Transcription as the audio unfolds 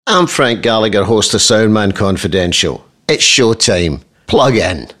I'm Frank Gallagher, host of Soundman Confidential. It's showtime. Plug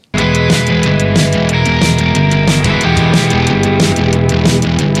in.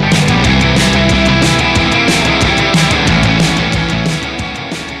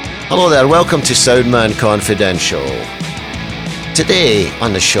 Hello there, welcome to Soundman Confidential. Today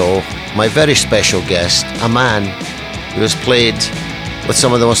on the show, my very special guest, a man who has played with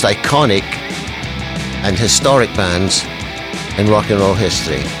some of the most iconic and historic bands in rock and roll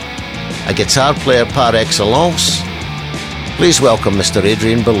history. A guitar player par excellence. Please welcome Mr.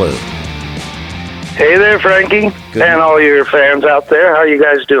 Adrian Belew. Hey there, Frankie, and all your fans out there. How are you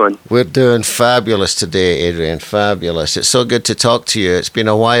guys doing? We're doing fabulous today, Adrian. Fabulous. It's so good to talk to you. It's been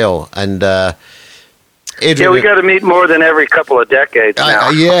a while, and Adrian, yeah, we got to meet more than every couple of decades now.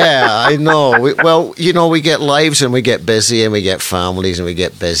 I know. We get lives and we get busy and we get families and we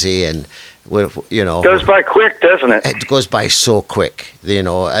get busy and it goes by quick, doesn't it? It goes by so quick, and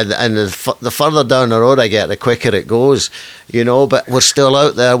the further down the road I get, the quicker it goes, but we're still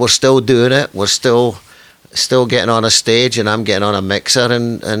out there, we're still doing it, we're still getting on a stage, and I'm getting on a mixer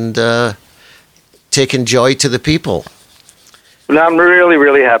and taking joy to the people. And I'm really,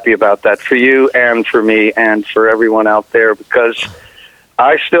 really happy about that for you and for me and for everyone out there, because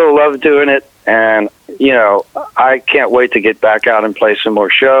I still love doing it, and I can't wait to get back out and play some more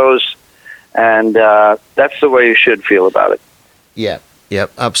shows. And that's the way you should feel about it. Yeah,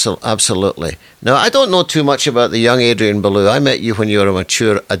 absolutely. Now, I don't know too much about the young Adrian Belew. I met you when you were a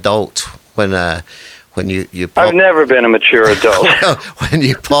mature adult, when you popped. I've never been a mature adult. When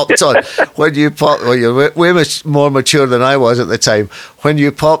you popped on, well, you're way more mature than I was at the time. When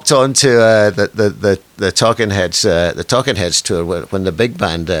you popped onto the Talking Heads tour, when the big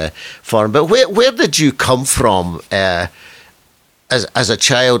band formed. But where did you come from? As a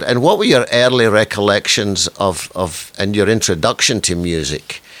child, and what were your early recollections of and your introduction to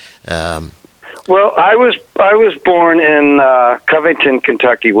music? Well, I was born in Covington,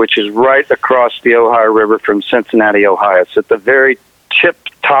 Kentucky, which is right across the Ohio River from Cincinnati, Ohio. It's at the very tip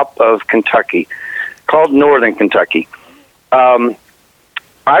top of Kentucky, called Northern Kentucky. I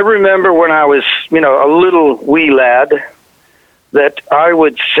remember when I was, a little wee lad, that I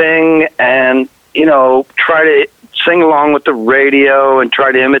would sing and, try to sing along with the radio and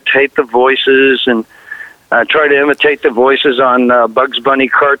try to imitate the voices and try to imitate the voices on Bugs Bunny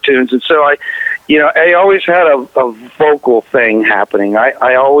cartoons. And so I always had a vocal thing happening.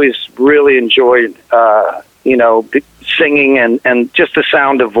 I always really enjoyed, singing and just the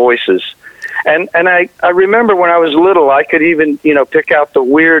sound of voices. And I remember when I was little, I could even, pick out the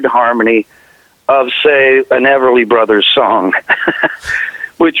weird harmony of, say, an Everly Brothers song.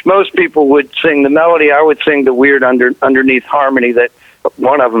 Which most people would sing the melody. I would sing the weird underneath harmony that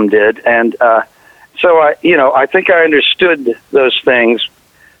one of them did. And so I think I understood those things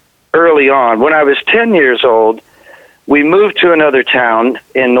early on. When I was 10 years old, we moved to another town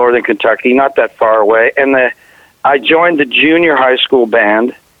in Northern Kentucky, not that far away, and I joined the junior high school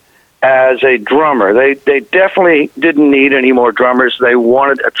band as a drummer. They definitely didn't need any more drummers. They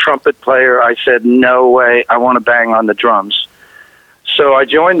wanted a trumpet player. I said, no way, I want to bang on the drums. So I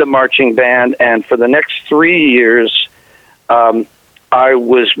joined the marching band, and for the next 3 years, I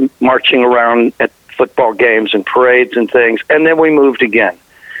was marching around at football games and parades and things, and then we moved again.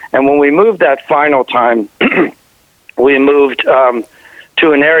 And when we moved that final time, we moved to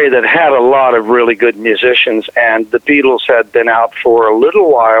an area that had a lot of really good musicians, and the Beatles had been out for a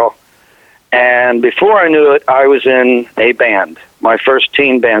little while, and before I knew it, I was in a band, my first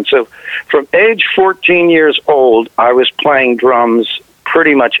teen band. So from age 14 years old, I was playing drums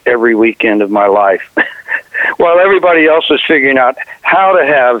pretty much every weekend of my life. While everybody else was figuring out how to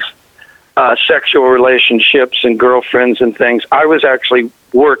have sexual relationships and girlfriends and things, I was actually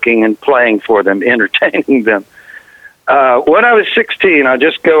working and playing for them, entertaining them. When I was 16, I'll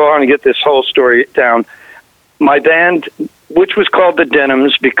just go on and get this whole story down. My band, which was called the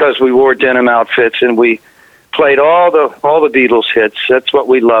Denims because we wore denim outfits and we played all the Beatles hits. That's what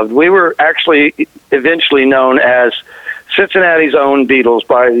we loved. We were actually eventually known as Cincinnati's own Beatles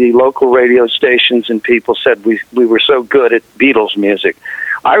by the local radio stations, and people said we were so good at Beatles music.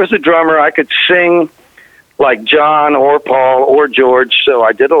 I was a drummer. I could sing like John or Paul or George, so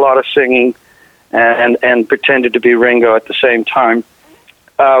I did a lot of singing and pretended to be Ringo at the same time.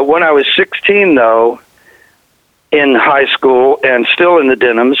 When I was 16, though, in high school and still in the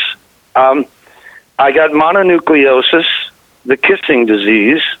Denims, I got mononucleosis, the kissing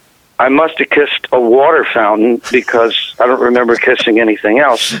disease. I must have kissed a water fountain because I don't remember kissing anything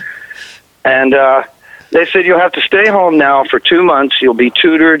else. And they said, you'll have to stay home now for 2 months. You'll be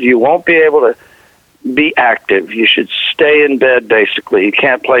tutored. You won't be able to be active. You should stay in bed, basically. You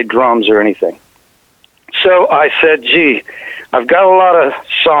can't play drums or anything. So I said, gee, I've got a lot of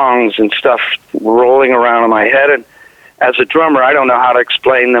songs and stuff rolling around in my head, and as a drummer, I don't know how to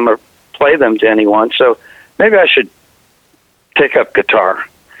explain them or play them to anyone, so maybe I should take up guitar.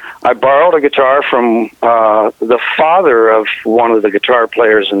 I borrowed a guitar from the father of one of the guitar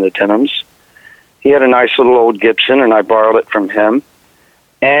players in the Denhams. He had a nice little old Gibson, and I borrowed it from him.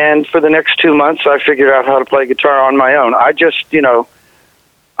 And for the next 2 months, I figured out how to play guitar on my own. I just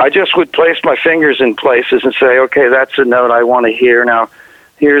would place my fingers in places and say, okay, that's a note I want to hear. Now,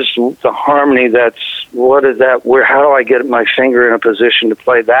 here's the harmony. What is that? How do I get my finger in a position to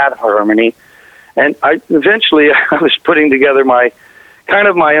play that harmony? And eventually I was putting together my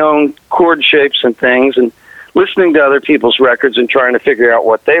own chord shapes and things, and listening to other people's records and trying to figure out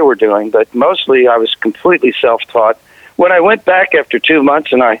what they were doing. But mostly I was completely self-taught. When I went back after 2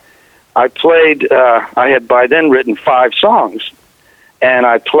 months and I played, I had by then written 5 songs, and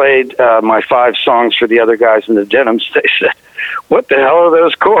I played my 5 songs for the other guys in the Denhams. They said, what the hell are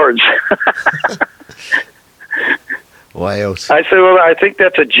those chords? Wow. I said, well, I think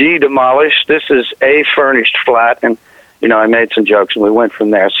that's a G demolished. This is A furnished flat. And, I made some jokes, and we went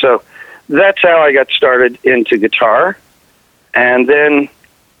from there. So that's how I got started into guitar. And then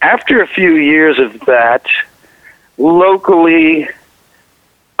after a few years of that, locally,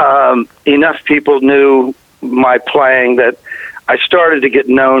 enough people knew my playing that I started to get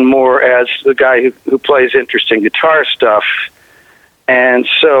known more as the guy who plays interesting guitar stuff. And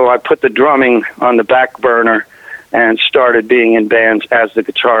so I put the drumming on the back burner and started being in bands as the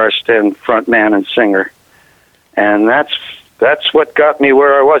guitarist and frontman and singer. And that's what got me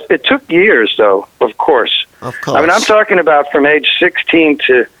where I was. It took years, though, of course. Of course. I mean, I'm talking about from age 16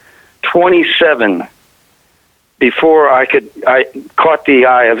 to 27 before I caught the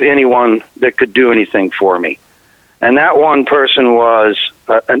eye of anyone that could do anything for me. And that one person was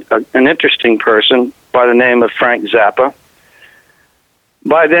an interesting person by the name of Frank Zappa.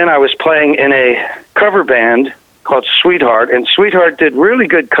 By then, I was playing in a cover band called Sweetheart, and Sweetheart did really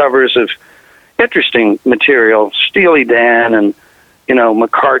good covers of interesting material, Steely Dan and,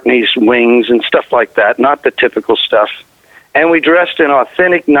 McCartney's Wings and stuff like that, not the typical stuff. And we dressed in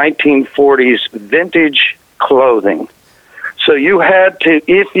authentic 1940s vintage clothing. So you had to,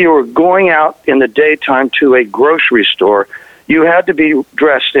 if you were going out in the daytime to a grocery store, you had to be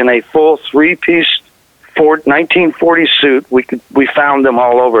dressed in a full 3-piece 1940 suit. We found them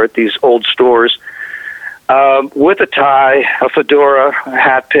all over at these old stores, with a tie, a fedora, a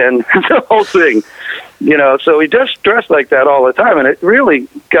hat pin, the whole thing. So we just dressed like that all the time, and it really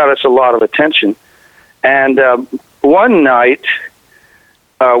got us a lot of attention. And one night,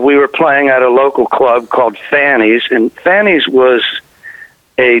 we were playing at a local club called Fanny's, and Fanny's was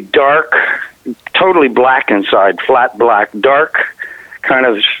a dark, totally black inside, flat black, dark, kind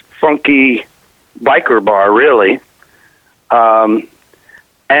of funky biker bar, really.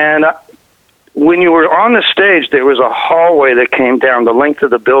 And when you were on the stage, there was a hallway that came down the length of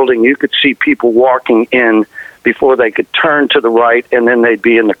the building. You could see people walking in before they could turn to the right, and then they'd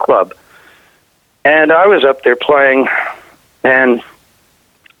be in the club. And I was up there playing, and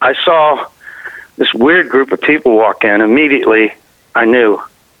I saw this weird group of people walk in. Immediately, I knew,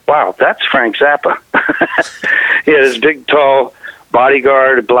 wow, that's Frank Zappa. He had his big, tall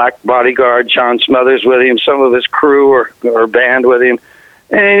bodyguard, black bodyguard, John Smothers with him, some of his crew or band with him.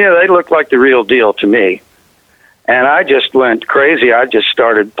 And, they looked like the real deal to me. And I just went crazy. I just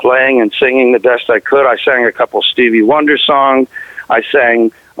started playing and singing the best I could. I sang a couple Stevie Wonder songs. I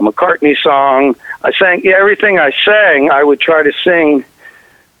sang a McCartney song. I sang everything I sang. I would try to sing.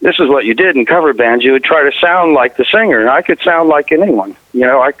 This is what you did in cover bands. You would try to sound like the singer, and I could sound like anyone.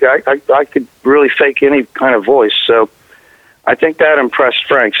 I could really fake any kind of voice. So I think that impressed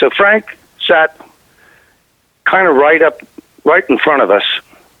Frank. So Frank sat kind of right in front of us,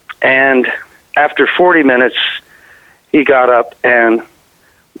 and after 40 minutes, he got up and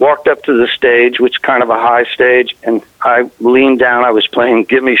walked up to the stage, which is kind of a high stage, and I leaned down. I was playing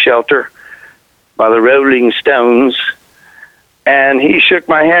Give Me Shelter by the Rolling Stones, and he shook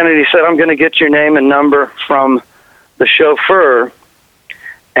my hand and he said, I'm going to get your name and number from the chauffeur,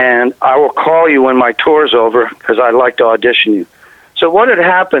 and I will call you when my tour's over because I'd like to audition you. So what had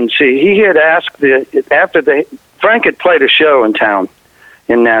happened, he had asked, Frank had played a show in town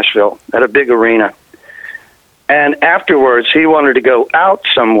in Nashville at a big arena. And afterwards, he wanted to go out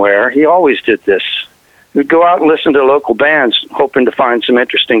somewhere. He always did this. He'd go out and listen to local bands, hoping to find some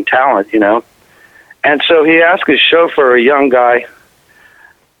interesting talent, And so he asked his chauffeur, a young guy,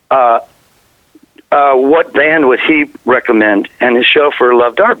 what band would he recommend? And his chauffeur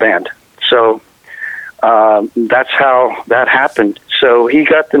loved our band. So that's how that happened. So he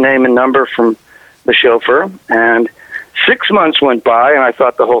got the name and number from the chauffeur, and 6 months went by, and I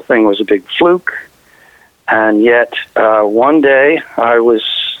thought the whole thing was a big fluke. And yet, one day, I was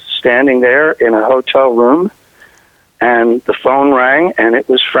standing there in a hotel room, and the phone rang, and it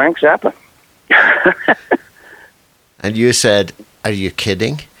was Frank Zappa. And you said, "Are you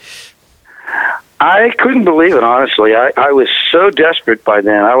kidding?" I couldn't believe it, honestly. I was so desperate by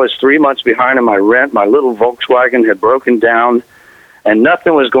then. I was 3 months behind on my rent. My little Volkswagen had broken down, and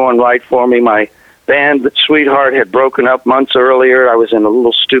nothing was going right for me. My band, Sweetheart, had broken up months earlier. I was in a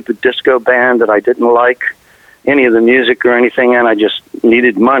little stupid disco band that I didn't like any of the music or anything, and I just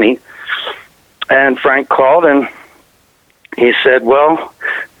needed money. And Frank called, and he said, well,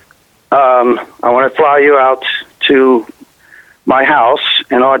 I want to fly you out to my house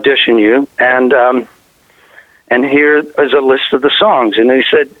and audition you, and here is a list of the songs. And he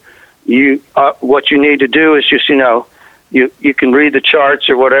said, what you need to do is just, you can read the charts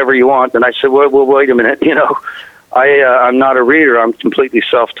or whatever you want. And I said, well, wait a minute, I'm not a reader. I'm completely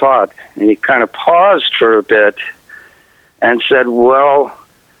self-taught. And he kind of paused for a bit and said, well,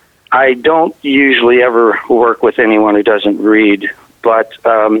 I don't usually ever work with anyone who doesn't read, but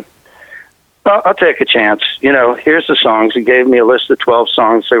I'll take a chance. Here's the songs. He gave me a list of 12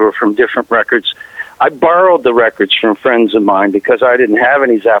 songs. They were from different records. I borrowed the records from friends of mine because I didn't have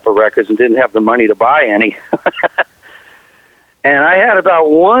any Zappa records and didn't have the money to buy any. And I had about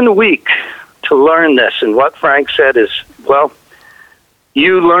 1 week to learn this. And what Frank said is, well,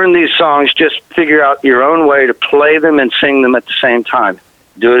 you learn these songs, just figure out your own way to play them and sing them at the same time.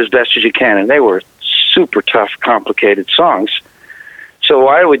 Do it as best as you can. And they were super tough, complicated songs. So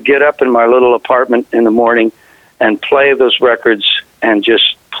I would get up in my little apartment in the morning and play those records and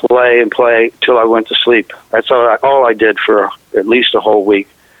just play and play till I went to sleep. That's all I did for at least a whole week.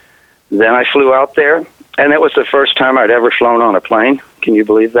 Then I flew out there, and that was the first time I'd ever flown on a plane. Can you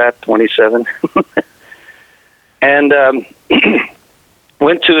believe that? 27. And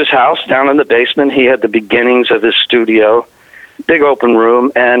went to his house down in the basement. He had the beginnings of his studio, big open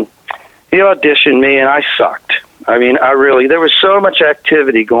room, and he auditioned me, and I sucked. I mean, there was so much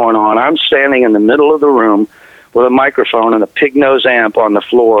activity going on. I'm standing in the middle of the room with a microphone and a pig nose amp on the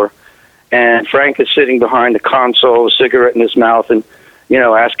floor, and Frank is sitting behind the console, a cigarette in his mouth, and,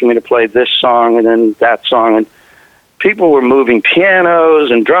 asking me to play this song and then that song. And people were moving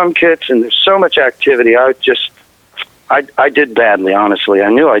pianos and drum kits, and there's so much activity. I did badly, honestly. I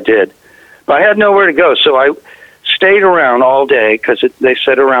knew I did. But I had nowhere to go, so I stayed around all day because they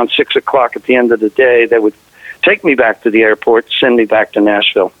said around 6 o'clock at the end of the day they would take me back to the airport, send me back to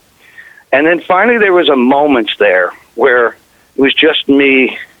Nashville. And then finally there was a moment there where it was just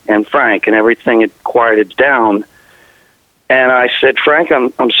me and Frank, and everything had quieted down. And I said, Frank,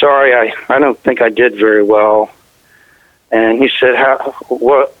 I'm sorry, I don't think I did very well. And he said,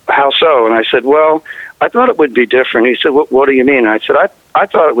 how so? And I said, well, I thought it would be different. He said, what do you mean? And I said, I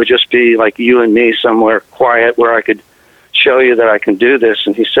thought it would just be like you and me somewhere quiet where I could show you that I can do this.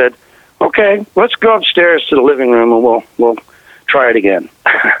 And he said, okay, let's go upstairs to the living room and we'll try it again.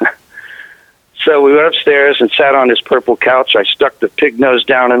 So we went upstairs and sat on this purple couch. I stuck the pig nose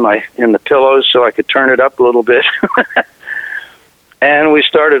down in the pillows so I could turn it up a little bit. And we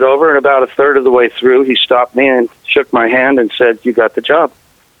started over, and about a third of the way through, he stopped me and shook my hand and said, you got the job.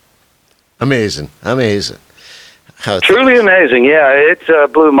 Amazing. Truly amazing, yeah. It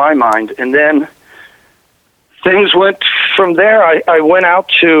blew my mind. And then things went from there. I went out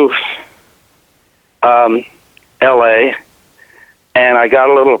to L.A., and I got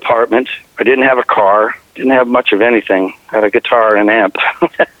a little apartment. I didn't have a car, didn't have much of anything. I had a guitar and an amp.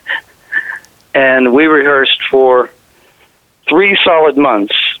 And we rehearsed for 3 solid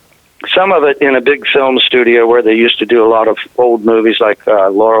months, some of it in a big film studio where they used to do a lot of old movies like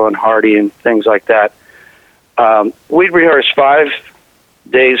Laurel and Hardy and things like that. We'd rehearse 5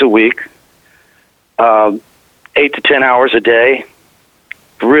 days a week, 8 to 10 hours a day,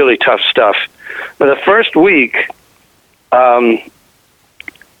 really tough stuff. But the first week,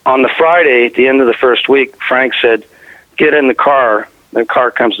 on the Friday, at the end of the first week, Frank said, get in the car. The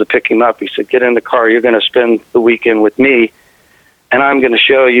car comes to pick him up. He said, get in the car. You're going to spend the weekend with me, and I'm going to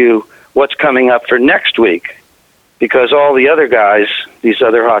show you what's coming up for next week. Because all the other guys, these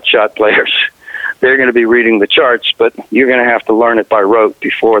other hotshot players, they're going to be reading the charts, but you're going to have to learn it by rote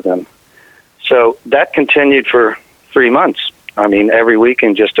before them. So that continued for 3 months. I mean, every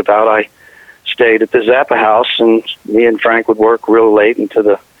weekend just about I stayed at the Zappa house, and me and Frank would work real late into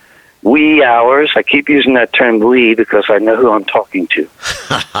the wee hours. I keep using that term wee because I know who I'm talking to.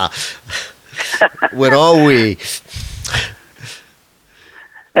 With all we.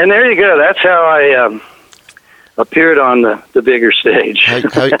 And there you go. That's how I appeared on the bigger stage.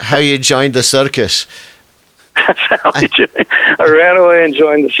 How you joined the circus? That's how I ran away and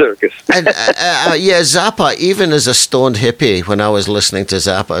joined the circus. And yeah, Zappa, even as a stoned hippie, when I was listening to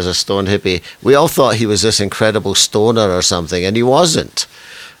Zappa as a stoned hippie, we all thought he was this incredible stoner or something, and he wasn't.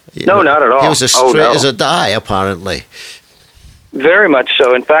 No, not at all. He was as straight as a die, apparently. Very much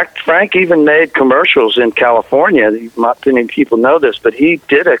so. In fact, Frank even made commercials in California. Not many people know this, but he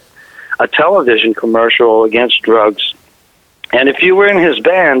did a television commercial against drugs. And if you were in his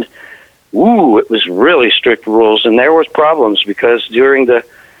band, it was really strict rules, and there was problems because during the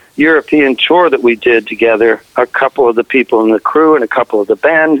European tour that we did together, a couple of the people in the crew and a couple of the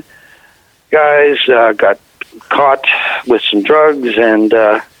band guys got caught with some drugs, and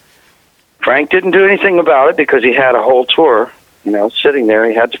Frank didn't do anything about it because he had a whole tour, sitting there.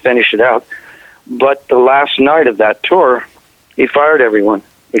 He had to finish it out. But the last night of that tour, he fired everyone.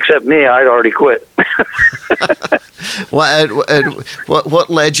 Except me, I'd already quit. What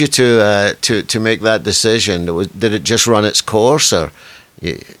led you to make that decision? Did it just run its course, or?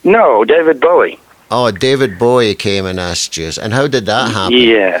 No, David Bowie. Oh, David Bowie came and asked you, and how did that happen?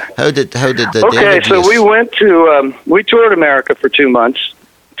 Yeah. How did the Okay, David so we went to we toured America for 2 months,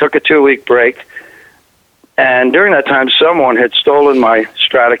 took a 2-week break, and during that time, someone had stolen my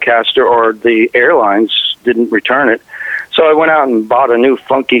Stratocaster, or the airlines didn't return it. So I went out and bought a new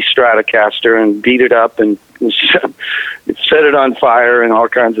funky Stratocaster and beat it up and set it on fire and all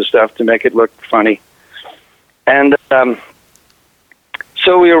kinds of stuff to make it look funny. And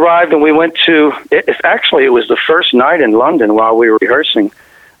so we arrived and we went to, it was the first night in London while we were rehearsing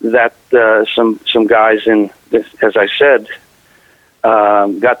that some guys as I said,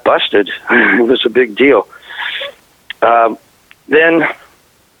 got busted. It was a big deal. Then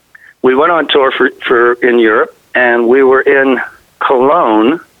we went on tour for in Europe, and we were in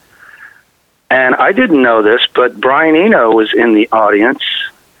Cologne, and I didn't know this, but Brian Eno was in the audience,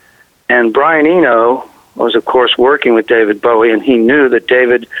 and Brian Eno was, of course, working with David Bowie, and he knew that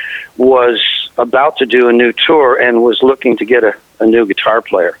David was about to do a new tour and was looking to get a new guitar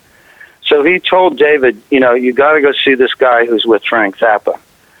player. So he told David, you got to go see this guy who's with Frank Zappa.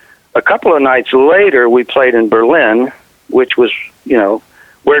 A couple of nights later, we played in Berlin, which was,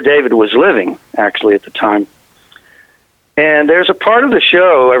 where David was living, actually, at the time. And there's a part of the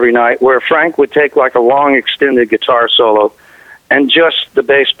show every night where Frank would take like a long extended guitar solo, and just the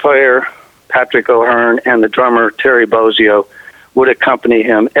bass player, Patrick O'Hearn, and the drummer, Terry Bozzio, would accompany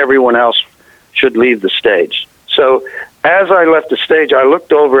him. Everyone else should leave the stage. So as I left the stage, I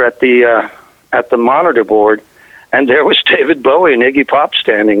looked over at the monitor board, and there was David Bowie and Iggy Pop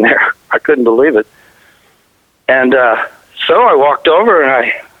standing there. I couldn't believe it. And so I walked over and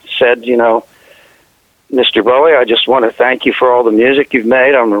I said, Mr. Bowie, I just want to thank you for all the music you've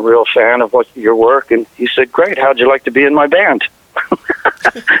made. I'm a real fan of your work. And he said, great, how'd you like to be in my band?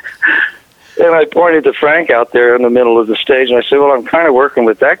 And I pointed to Frank out there in the middle of the stage, and I said, well, I'm kind of working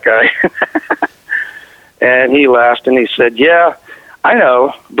with that guy. And he laughed, and he said, yeah, I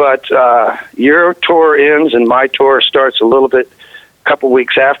know, but your tour ends and my tour starts a couple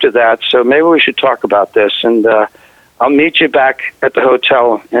weeks after that, so maybe we should talk about this. And I'll meet you back at the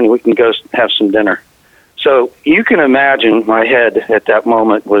hotel, and we can go have some dinner. So you can imagine my head at that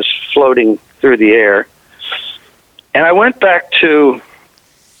moment was floating through the air. And I went back to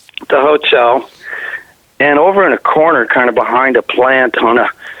the hotel, and over in a corner, kind of behind a plant on a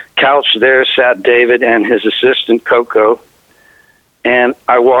couch there, sat David and his assistant, Coco. And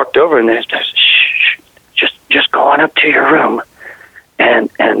I walked over, and they said, shh, just go on up to your room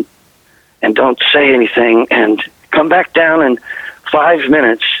and don't say anything, and come back down in 5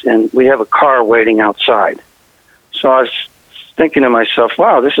 minutes, and we have a car waiting outside. So I was thinking to myself,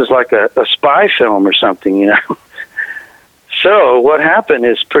 wow, this is like a spy film or something, So what happened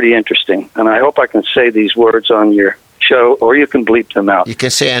is pretty interesting, and I hope I can say these words on your show, or you can bleep them out. You can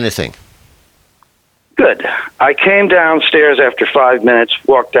say anything. Good. I came downstairs after 5 minutes,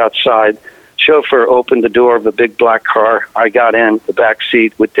 walked outside. Chauffeur opened the door of a big black car. I got in the back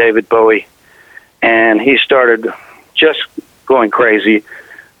seat with David Bowie, and he started just going crazy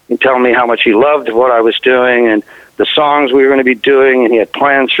and telling me how much he loved what I was doing and the songs we were going to be doing, and he had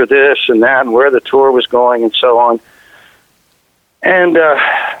plans for this and that and where the tour was going and so on. And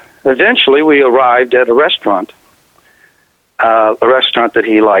eventually we arrived at a restaurant that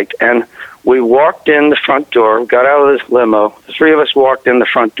he liked, and we walked in the front door, got out of this limo. The three of us walked in the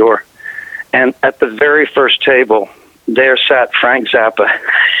front door, and at the very first table, there sat Frank Zappa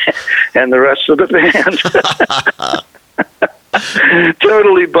and the rest of the band.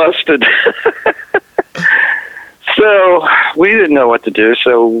 Totally busted. So we didn't know what to do,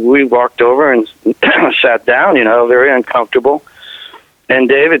 so we walked over and sat down, very uncomfortable. And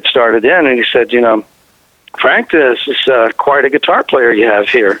David started in, and he said, Frank, this is quite a guitar player you have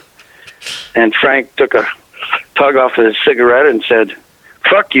here. And Frank took a tug off his cigarette and said,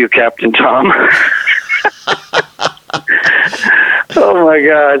 "Fuck you, Captain Tom." Oh, my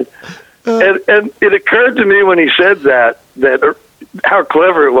God. And it occurred to me when he said that how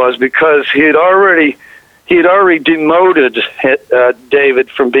clever it was, because he had already demoted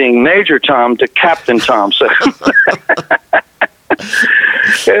David from being Major Tom to Captain Tom. So,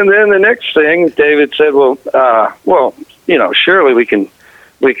 and then the next thing, David said, "Well, surely we can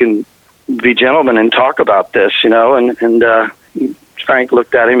be gentlemen and talk about this, And Frank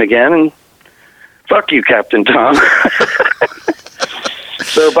looked at him again and, "Fuck you, Captain Tom."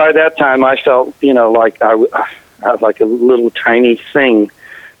 So by that time, I felt, like I was like a little tiny thing,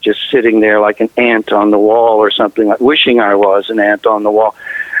 just sitting there like an ant on the wall or something, like wishing I was an ant on the wall.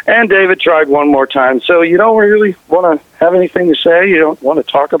 And David tried one more time. "So you don't really want to have anything to say? You don't want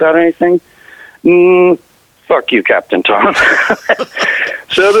to talk about anything?" "Fuck you, Captain Tom."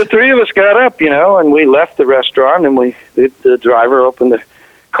 So the three of us got up, and we left the restaurant, and the driver opened the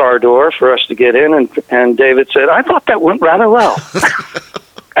car door for us to get in, and David said, "I thought that went rather well."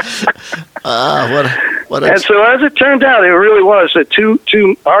 What and so as it turned out, it really was.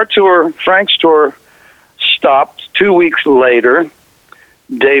 Our tour, Frank's tour, stopped 2 weeks later.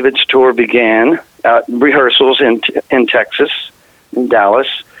 David's tour began, rehearsals in Texas, in Dallas.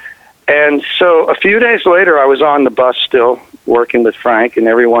 And so a few days later, I was on the bus still working with Frank, and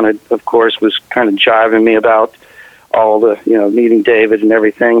everyone, of course, was kind of jiving me about all the, meeting David and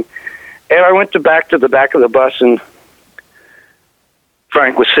everything. And I went back to the back of the bus, and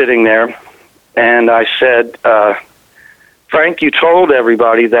Frank was sitting there, and I said, "Frank, you told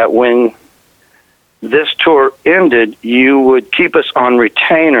everybody that when this tour ended, you would keep us on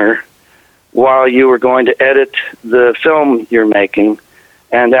retainer while you were going to edit the film you're making,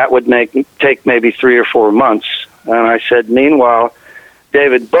 and that would take maybe 3 or 4 months." And I said, "Meanwhile,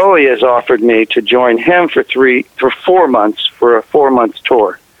 David Bowie has offered me to join him for 4 months for a 4-month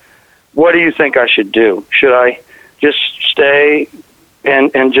tour. What do you think I should do? Should I just stay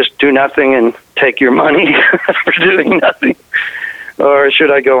and just do nothing and take your money for doing nothing? Or should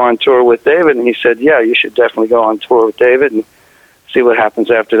I go on tour with David?" And he said, "Yeah, you should definitely go on tour with David and see what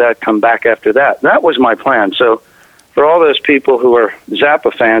happens after that, come back after that." And that was my plan. So for all those people who are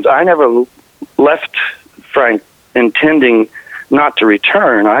Zappa fans, I never left Frank intending not to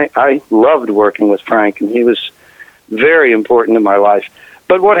return. I loved working with Frank, and he was very important in my life.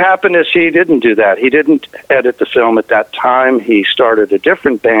 But what happened is he didn't do that. He didn't edit the film at that time. He started a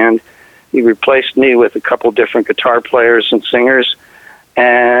different band. He replaced me with a couple different guitar players and singers,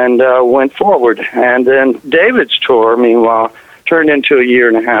 and went forward. And then David's tour, meanwhile, turned into a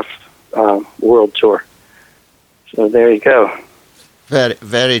 1.5 year world tour. So there you go. Very,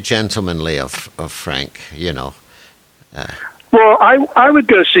 very gentlemanly of Frank, Well, I would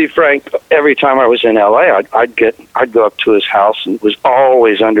go see Frank every time I was in L.A. I'd go up to his house, and it was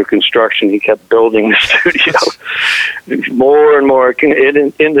always under construction. He kept building the studio more and more.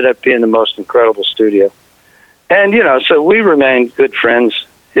 It ended up being the most incredible studio. And, so we remained good friends.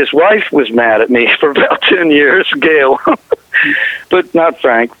 His wife was mad at me for about 10 years, Gail, but not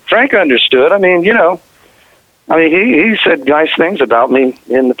Frank. Frank understood. He said nice things about me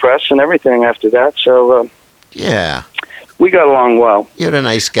in the press and everything after that. So, yeah. We got along well. You're a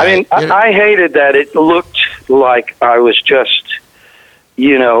nice guy. I hated that it looked like I was just,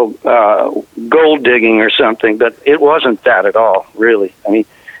 gold digging or something, but it wasn't that at all, really.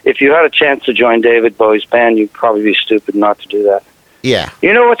 If you had a chance to join David Bowie's band, you'd probably be stupid not to do that. Yeah.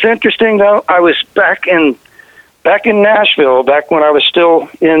 You know what's interesting, though? I was back in Nashville, back when I was still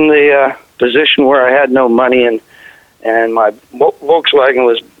in the position where I had no money, and my Volkswagen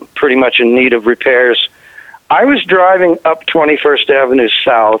was pretty much in need of repairs. I was driving up 21st Avenue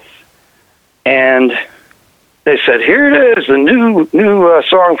South, and they said, "Here it is, the new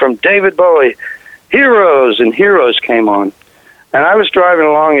song from David Bowie, Heroes," and Heroes came on. And I was driving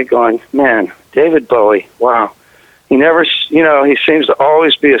along and going, "Man, David Bowie, wow. He never, he seems to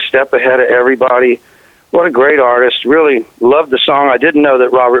always be a step ahead of everybody. What a great artist. Really loved the song. I didn't know that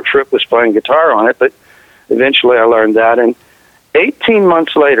Robert Fripp was playing guitar on it, but eventually I learned that. And 18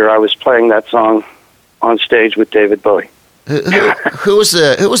 months later, I was playing that song on stage with David Bowie. Who was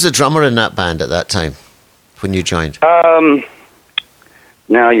the drummer in that band at that time when you joined?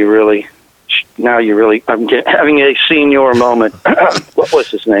 Now you really, I'm having a senior moment. What was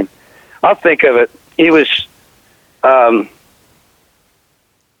his name? I'll think of it. He was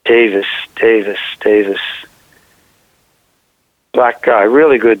Davis. black guy,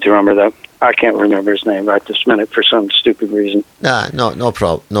 really good drummer though. I can't remember his name right this minute for some stupid reason. No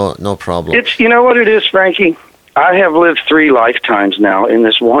problem. No problem. It's, you know what it is, Frankie? I have lived 3 lifetimes now in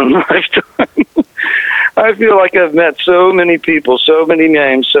this one lifetime. I feel like I've met so many people, so many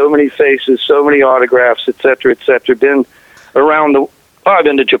names, so many faces, so many autographs, et cetera, et cetera. Been around I've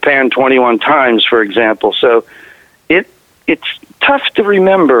been to Japan 21 times, for example. So it's tough to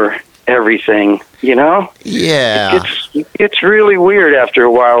remember everything, you know? Yeah. It's really weird after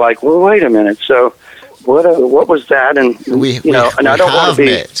a while. Like, well, wait a minute. So what was that? And and I don't want to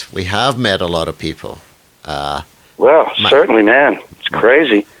be. We have met a lot of people. Certainly, man. It's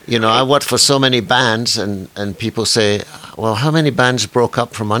crazy. You know, I worked for so many bands, and people say, well, how many bands broke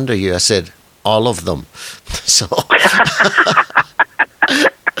up from under you? I said, all of them. So.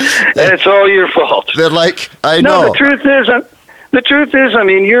 And it's all your fault. They're like, I know. No, the truth is, I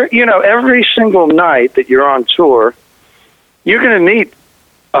mean, every single night that you're on tour, you're going to meet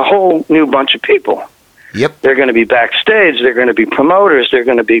a whole new bunch of people. Yep. They're going to be backstage. They're going to be promoters. They're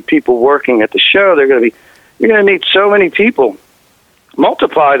going to be people working at the show. You're going to meet so many people.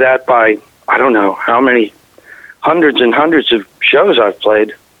 Multiply that by, I don't know how many hundreds and hundreds of shows I've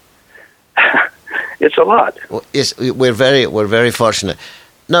played. It's a lot. Well, we're very fortunate.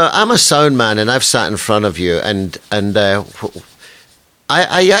 No, I'm a sound man, and I've sat in front of you, and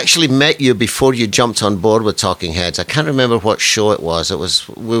I actually met you before you jumped on board with Talking Heads. I can't remember what show it was.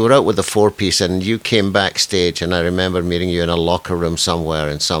 We were out with the 4-piece, and you came backstage, and I remember meeting you in a locker room somewhere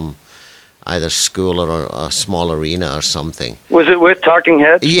in some either school or a small arena or something. Was it with Talking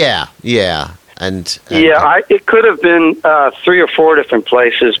Heads? Yeah. It could have been 3 or 4 different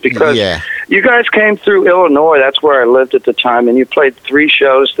places because you guys came through Illinois. That's where I lived at the time, and you played 3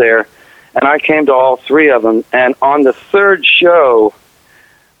 shows there, and I came to all 3 of them. And on the 3rd show,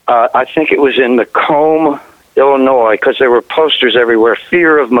 I think it was in Macomb, Illinois, because there were posters everywhere,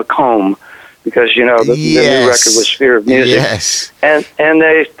 Fear of Macomb, because, the new record was Fear of Music. Yes. And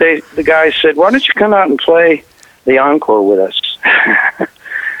the guys said, why don't you come out and play the encore with us?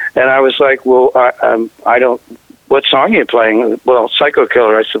 And I was like, well, I don't, what song are you playing? Well, Psycho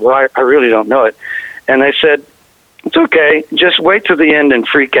Killer. I said, well, I really don't know it. And they said, it's okay, just wait till the end and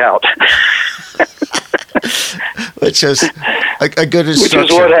freak out. Which is a good instruction.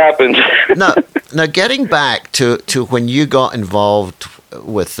 Which is what happened. Now, getting back to when you got involved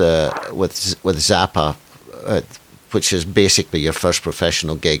with Zappa, which is basically your first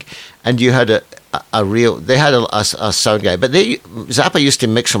professional gig, and you had they had a sound guy, but Zappa used to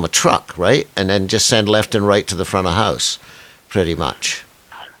mix from a truck, right, and then just send left and right to the front of house, pretty much.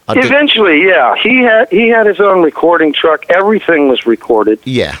 Eventually, yeah, he had his own recording truck. Everything was recorded.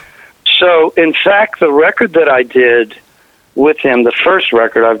 Yeah. So, in fact, the record that I did with him, the first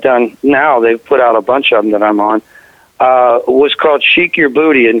record I've done now, they've put out a bunch of them that I'm on, was called Chic Your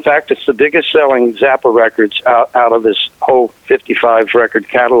Booty. In fact, it's the biggest selling Zappa records out of his whole 55 record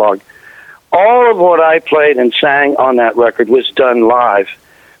catalog. All of what I played and sang on that record was done live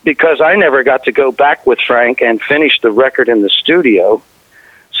because I never got to go back with Frank and finish the record in the studio.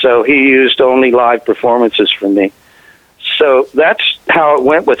 So he used only live performances from me. So that's how it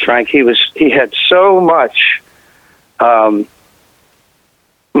went with Frank. He had so much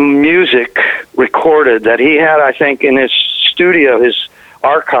music recorded that he had, I think, in his studio, his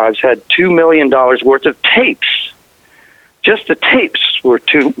archives had $2 million worth of tapes. Just the tapes were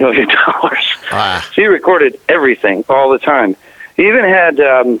 $2 million. So he recorded everything all the time. He even had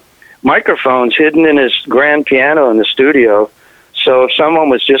microphones hidden in his grand piano in the studio. So if someone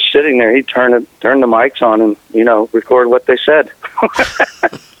was just sitting there, he'd turn the mics on and, record what they said.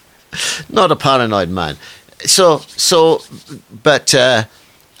 Not a paranoid man. But I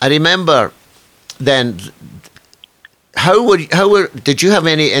remember then, did you have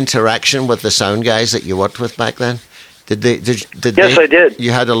any interaction with the sound guys that you worked with back then? Yes, I did.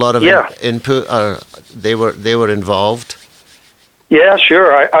 You had a lot of input, or they were involved? Yeah,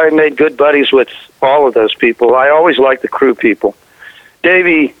 sure. I made good buddies with all of those people. I always liked the crew people.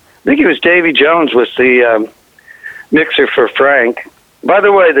 I think it was Davy Jones was the mixer for Frank. By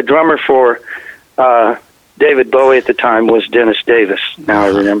the way, the drummer for David Bowie at the time was Dennis Davis. Now I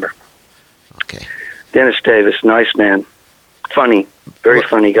remember. Okay. Dennis Davis, nice man. Funny, very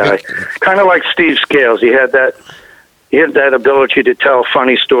funny guy. Kind of like Steve Scales. He had that ability to tell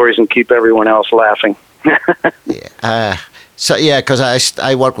funny stories and keep everyone else laughing. Because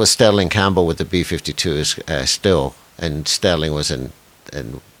I worked with Sterling Campbell with the B-52s still, and Sterling was in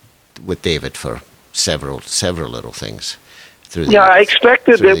with David for several little things. I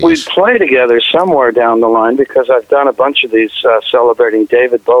expected that we'd play together somewhere down the line because I've done a bunch of these celebrating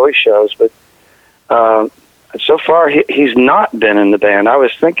David Bowie shows, but so far, he's not been in the band. I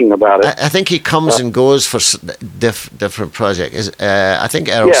was thinking about it. I think he comes and goes for different projects. I think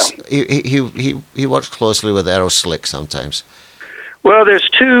Errol. Yeah. He works closely with Errol Slick sometimes. Well, there's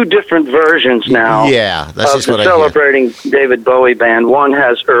two different versions now. Yeah, that's just what I hear. Celebrating David Bowie band. One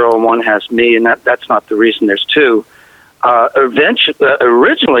has Earl, and one has me, and that's not the reason. There's two.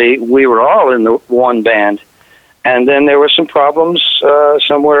 Originally, we were all in the one band. And then there were some problems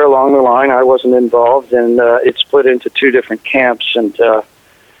somewhere along the line. I wasn't involved, and it split into two different camps. And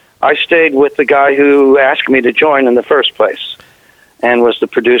I stayed with the guy who asked me to join in the first place, and was the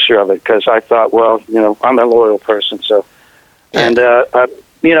producer of it, because I thought, well, I'm a loyal person. So, and I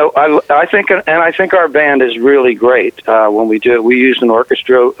think our band is really great when we do it. We use an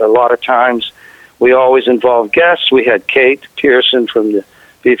orchestra a lot of times. We always involve guests. We had Kate Pearson from the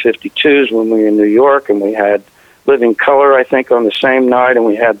B-52s when we were in New York, and we had Living Colour, I think, on the same night, and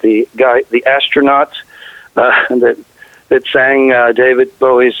we had the astronaut that sang David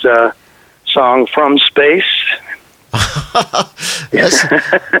Bowie's song "From Space." Yes,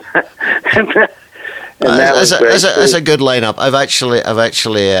 that's a good lineup.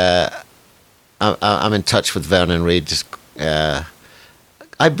 I'm in touch with Vernon Reid.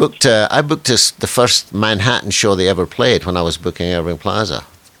 I booked the first Manhattan show they ever played when I was booking Irving Plaza,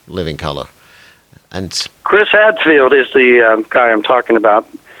 Living Colour. And Chris Hadfield is the guy I'm talking about.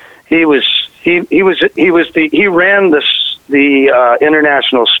 He ran the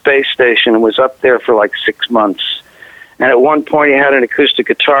International Space Station and was up there for like 6 months. And at one point he had an acoustic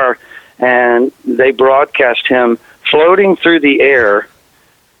guitar, and they broadcast him floating through the air,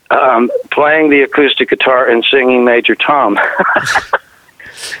 playing the acoustic guitar and singing Major Tom.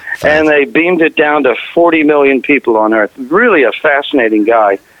 And they beamed it down to 40 million people on Earth. Really a fascinating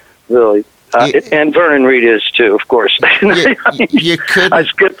guy, really. And Vernon Reid is too, of course. You could. I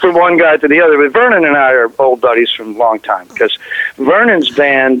skipped from one guy to the other, but Vernon and I are old buddies from a long time, because Vernon's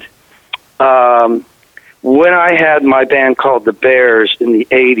band, when I had my band called the Bears in the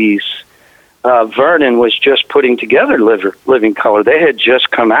 80s, Vernon was just putting together Living Colour. They had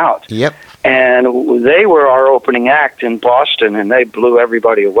just come out. Yep. And they were our opening act in Boston, and they blew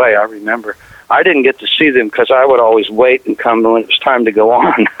everybody away, I remember. I didn't get to see them because I would always wait and come when it was time to go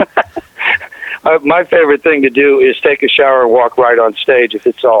on. My favorite thing to do is take a shower and walk right on stage if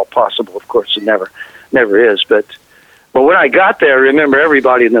it's all possible. Of course, it never is. But when I got there, I remember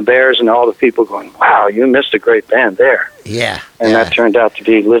everybody in the Bears and all the people going, "Wow, you missed a great band there." Yeah. And that turned out to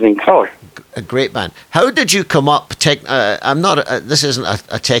be Living Colour. A great band. How did you come up? This isn't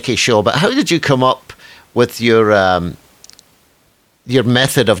a techie show, but how did you come up with your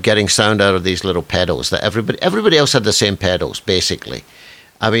method of getting sound out of these little pedals? That everybody else had the same pedals, basically.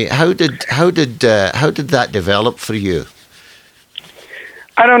 I mean, how did that develop for you?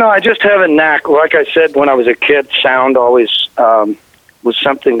 I don't know. I just have a knack. Like I said, when I was a kid, sound always was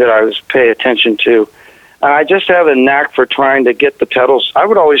something that I was pay attention to. And I just have a knack for trying to get the pedals. I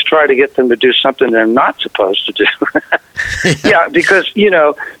would always try to get them to do something they're not supposed to do. Yeah, because,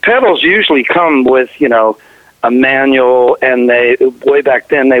 pedals usually come with, a manual, and way back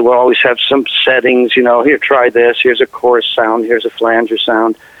then they would always have some settings, here, try this, here's a chorus sound, here's a flanger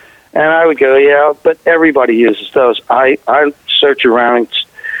sound. And I would go, yeah, but everybody uses those. I search around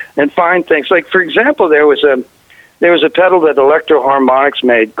and find things. Like, for example, there was a pedal that Electro Harmonics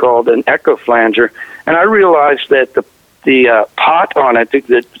made called an Echo Flanger, and I realized that the pot on it,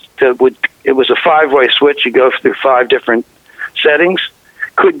 it was a 5-way switch. You go through 5 different settings,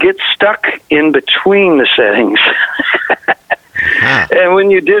 could get stuck in between the settings. And when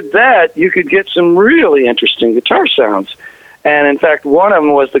you did that, you could get some really interesting guitar sounds. And in fact, one of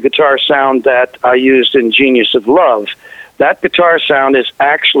them was the guitar sound that I used in Genius of Love. That guitar sound is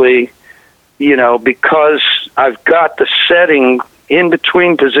actually, because I've got the setting in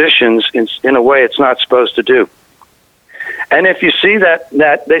between positions in a way it's not supposed to do. And if you see that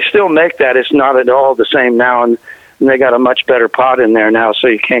they still make that, it's not at all the same now, and they got a much better pot in there now, so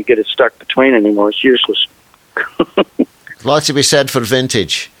you can't get it stuck between anymore. It's useless. Lots to be said for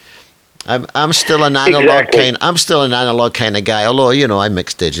vintage. I'm still an analog kind of guy. Although I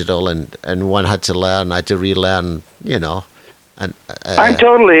mix digital, and one had to learn, I had to relearn. And I'm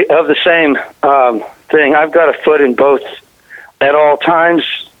totally of the same thing. I've got a foot in both at all times,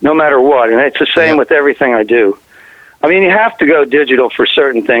 no matter what, and it's the same with everything I do. I mean, you have to go digital for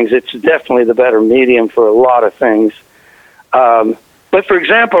certain things. It's definitely the better medium for a lot of things. But for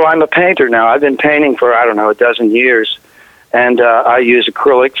example, I'm a painter now. I've been painting for, a dozen years. And I use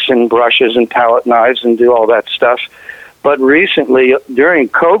acrylics and brushes and palette knives and do all that stuff. But recently, during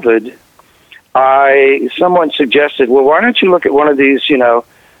COVID, someone suggested, well, why don't you look at one of these,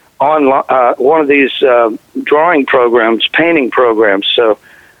 on one of these drawing programs, painting programs. So,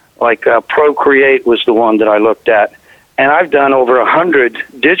 like Procreate was the one that I looked at, and I've done over 100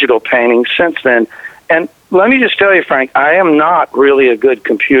 digital paintings since then. And let me just tell you, Frank, I am not really a good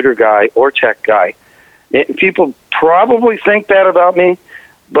computer guy or tech guy. People probably think that about me,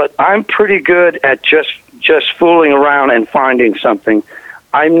 but I'm pretty good at just fooling around and finding something.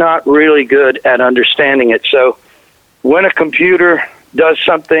 I'm not really good at understanding it. So when a computer does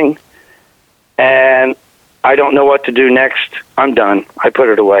something and I don't know what to do next, I'm done. I put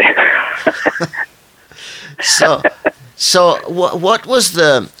it away. So what was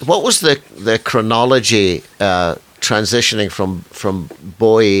the chronology transitioning from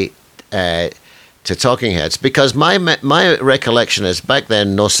Bowie to Talking Heads? Because my recollection is back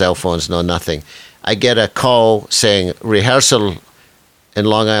then, no cell phones, no nothing. I get a call saying rehearsal in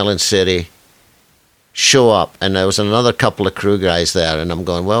Long Island City, show up, and there was another couple of crew guys there, and I'm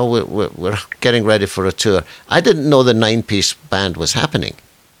going, well, we're getting ready for a tour. I didn't know the 9-piece band was happening.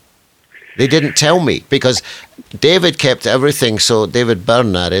 They didn't tell me, because David kept everything, so David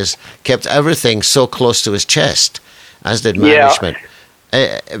Byrne, that is, kept everything so close to his chest, as did management.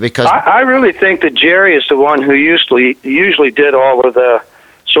 Yeah. Because I really think that Jerry is the one who usually did all of the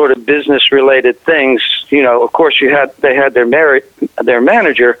sort of business-related things. You know, of course, they had their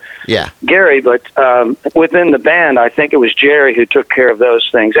manager, Gary, but within the band, I think it was Jerry who took care of those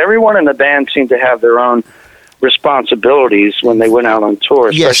things. Everyone in the band seemed to have their own responsibilities when they went out on tour,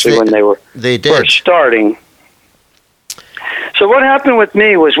 especially when they were first starting. So what happened with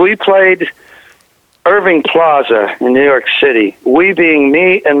me was we played Irving Plaza in New York City, we being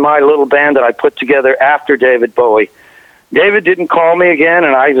me and my little band that I put together after David Bowie. David didn't call me again,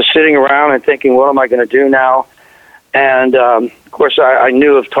 and I was sitting around and thinking, what am I going to do now? And, of course, I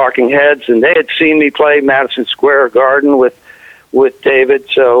knew of Talking Heads, and they had seen me play Madison Square Garden with David,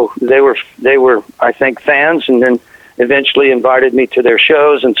 so they were, I think, fans, and then eventually invited me to their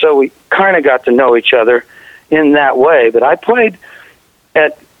shows, and so we kind of got to know each other in that way. But I played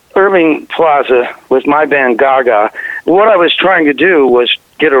at Irving Plaza with my band Gaga. What I was trying to do was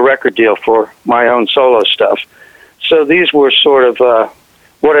get a record deal for my own solo stuff. So these were sort of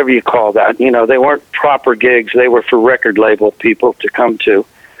whatever you call that. You know, they weren't proper gigs. They were for record label people to come to.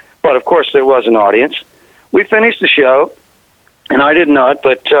 But, of course, there was an audience. We finished the show, and I didn't know it,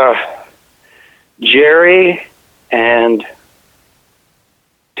 but Jerry and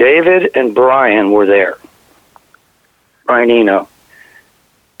David and Brian were there, Brian Eno.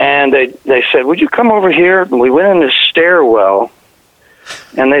 And they said, would you come over here? And we went in the stairwell,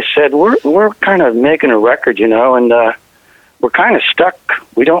 and they said, we're kind of making a record, you know, and we're kind of stuck.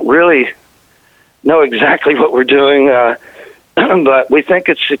 We don't really know exactly what we're doing, but we think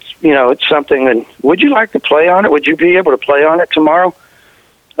it's something. And would you like to play on it? Would you be able to play on it tomorrow?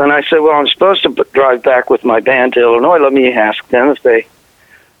 And I said, well, I'm supposed to drive back with my band to Illinois. Let me ask them if they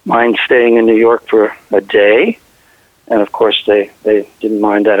mind staying in New York for a day. And, of course, they didn't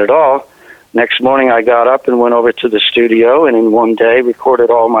mind that at all. Next morning, I got up and went over to the studio, and in one day recorded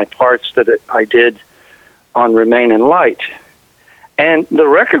all my parts that I did on Remain in Light. And the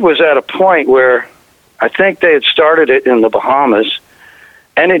record was at a point where I think they had started it in the Bahamas,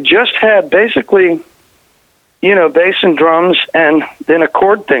 and it just had basically, you know, bass and drums and then a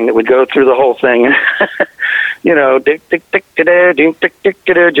chord thing that would go through the whole thing. You know,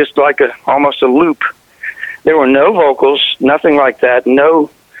 just like almost a loop. There were no vocals, nothing like that, no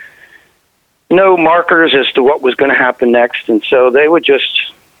markers as to what was going to happen next. And so they would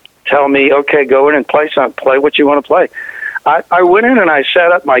just tell me, okay, go in and play what you want to play. I went in and I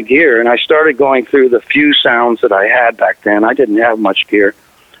set up my gear, and I started going through the few sounds that I had back then. I didn't have much gear.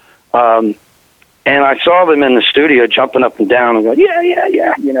 And I saw them in the studio jumping up and down and going,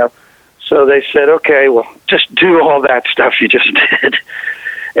 yeah, you know. So they said, okay, well, just do all that stuff you just did.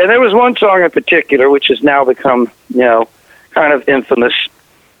 And there was one song in particular which has now become, you know, kind of infamous.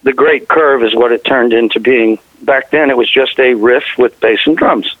 The Great Curve is what it turned into being. Back then it was just a riff with bass and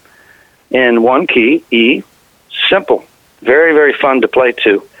drums in one key, E, simple, very, very fun to play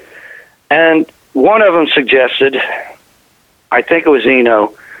to. And one of them suggested, I think it was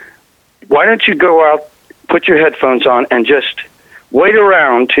Eno, why don't you go out, put your headphones on, and just wait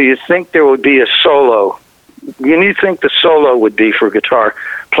around till you think there would be a solo. When you think the solo would be for guitar,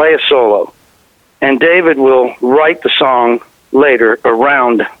 play a solo. And David will write the song later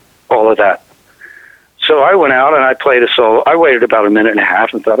around all of that. So I went out and I played a solo. I waited about a minute and a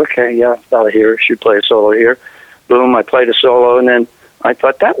half and thought, okay, yeah, about here, should play a solo here. Boom, I played a solo, and then I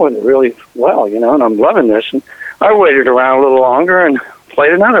thought that went really well, you know, and I'm loving this. And I waited around a little longer and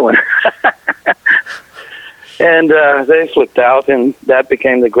played another one. And they flipped out, and that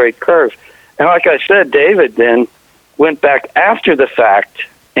became the Great Curve. And like I said, David then went back after the fact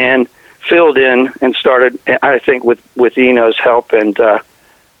and filled in and started, I think, with Eno's help. And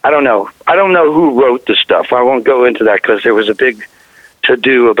I don't know who wrote the stuff. I won't go into that because there was a big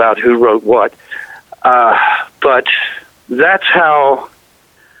to-do about who wrote what. But that's how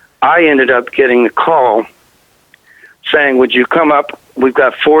I ended up getting the call saying, would you come up? We've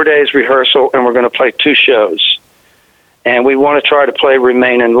got 4 days rehearsal, and we're going to play 2 shows. And we want to try to play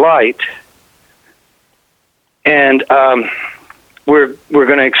Remain in Light. And we're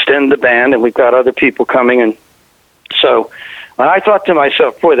going to extend the band, and we've got other people coming. And so I thought to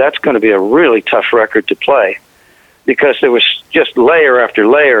myself, boy, that's going to be a really tough record to play, because there was just layer after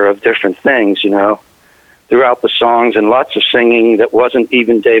layer of different things, throughout the songs, and lots of singing that wasn't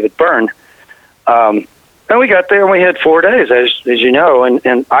even David Byrne. And we got there, and we had 4 days, as you know,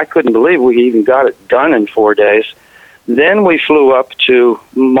 and I couldn't believe we even got it done in 4 days. Then we flew up to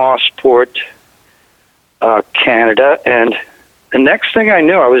Mossport, Canada, and the next thing I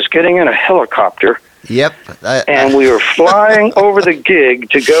knew, I was getting in a helicopter. Yep. And we were flying over the gig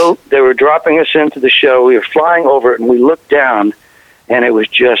to go. They were dropping us into the show. We were flying over it, and we looked down, and it was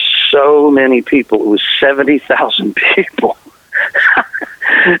just so many people. It was 70,000 people.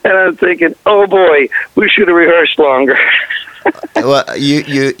 And I'm thinking, oh boy, we should have rehearsed longer. Well,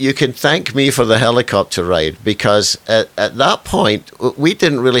 you can thank me for the helicopter ride, because at that point we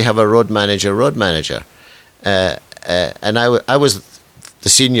didn't really have a road manager, and I was the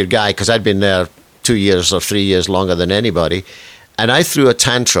senior guy because I'd been there 2 years or 3 years longer than anybody, and I threw a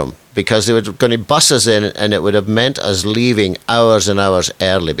tantrum because they were going to bus us in, and it would have meant us leaving hours and hours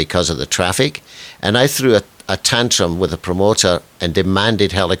early because of the traffic, and I threw a tantrum with the promoter and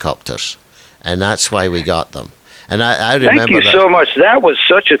demanded helicopters, and that's why we got them. And I remember Thank you so much. That was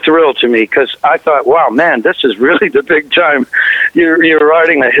such a thrill to me, because I thought, wow, man, this is really the big time. You're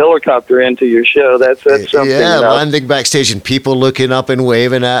riding a helicopter into your show. That's something. Yeah, landing backstage and people looking up and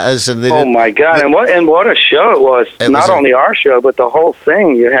waving at us. And oh my God! And what a show it was! Not only our show, but the whole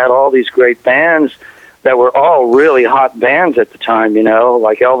thing. You had all these great bands that were all really hot bands at the time.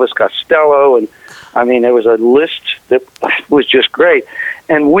 Like Elvis Costello, and I mean, there was a list that was just great.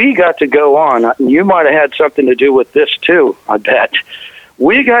 And we got to go on. You might have had something to do with this too, I bet.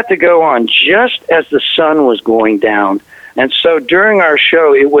 We got to go on just as the sun was going down. And so during our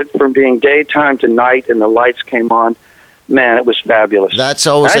show, it went from being daytime to night, and the lights came on. Man, it was fabulous. That's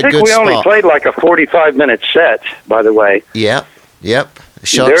always a good spot. I think we only played like a 45-minute set, by the way. Yep.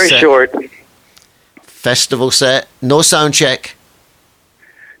 Very short. Festival set. No sound check.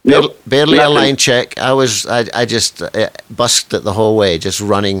 Nope, barely nothing. A line check. I just busked it the whole way, just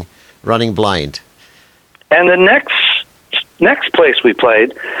running blind. And the next place we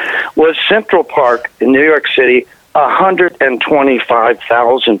played was Central Park in New York City.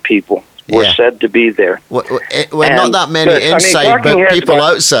 125,000 people were said to be there. Well, not that many inside, but people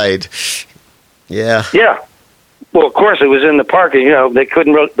outside. Yeah. Yeah. Well, of course, it was in the park, and, they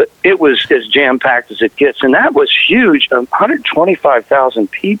couldn't really, but it was as jam-packed as it gets. And that was huge, 125,000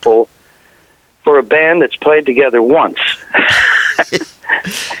 people for a band that's played together once.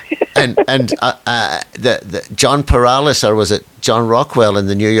 and the John Perales, or was it John Rockwell, in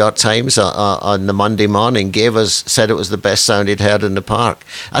the New York Times on the Monday morning said it was the best sound he'd heard in the park.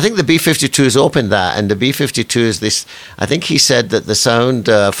 I think the B-52s opened that, and the B-52s, I think he said that the sound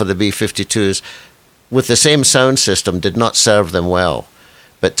for the B-52s with the same sound system did not serve them well,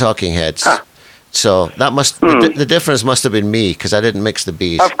 but Talking Heads. So that the difference must have been me, because I didn't mix the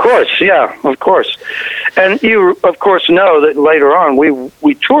Bs. Of course, yeah, of course. And you, of course, know that later on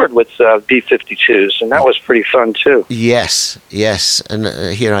we toured with B-52s, and that was pretty fun too. Yes, and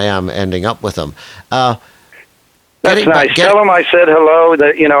here I am ending up with them. That's nice. Tell them I said hello.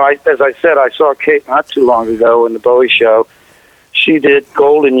 That as I said, I saw Kate not too long ago in the Bowie show. She did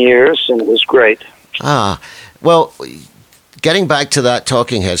Golden Years, and it was great. Well, getting back to that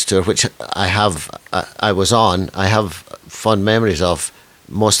Talking Heads tour, which I was on, I have fond memories of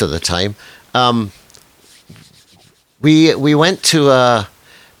most of the time. We went to,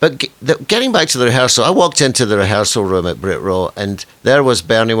 getting back to the rehearsal, I walked into the rehearsal room at Brit Row, and there was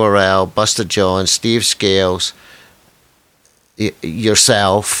Bernie Worrell, Buster Jones, Steve Scales,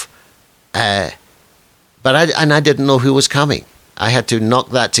 yourself, but I didn't know who was coming. I had to knock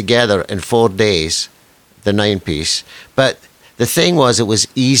that together in 4 days, the 9-piece. But the thing was, it was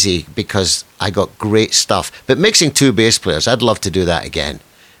easy because I got great stuff. But mixing 2 bass players, I'd love to do that again.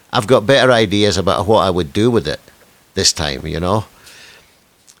 I've got better ideas about what I would do with it this time,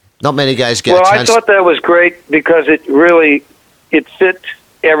 Not many guys get a chance. Well, I thought that was great because it fit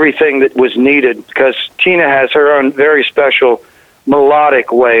everything that was needed, because Tina has her own very special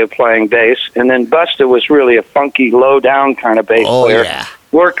melodic way of playing bass, and then Busta was really a funky, low-down kind of bass player. Yeah.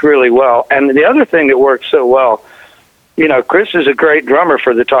 Worked really well. And the other thing that worked so well, Chris is a great drummer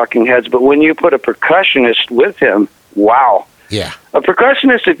for the Talking Heads, but when you put a percussionist with him, wow. Yeah. A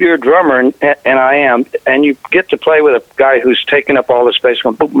percussionist, if you're a drummer, and I am, and you get to play with a guy who's taking up all the space,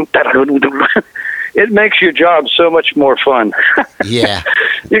 going, it makes your job so much more fun. Yeah.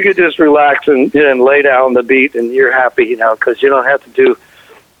 You could just relax and lay down the beat, and you're happy, because you don't have to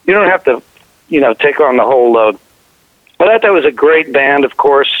take on the whole load. I thought that was a great band, of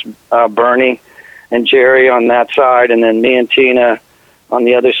course, Bernie and Jerry on that side, and then me and Tina on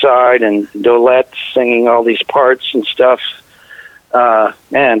the other side, and Dolette singing all these parts and stuff.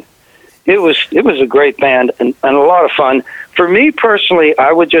 Man, it was a great band and a lot of fun. For me personally,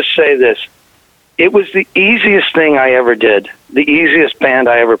 I would just say this. It was the easiest thing I ever did, the easiest band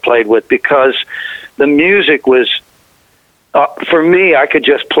I ever played with, because the music was, for me, I could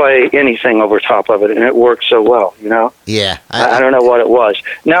just play anything over top of it, and it worked so well, Yeah. I don't know what it was.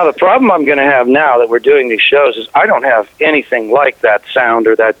 Now, the problem I'm going to have now that we're doing these shows is I don't have anything like that sound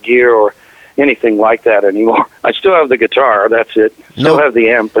or that gear or anything like that anymore. I still have the guitar, that's it. Still have the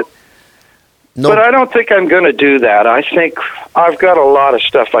amp, but I don't think I'm going to do that. I think I've got a lot of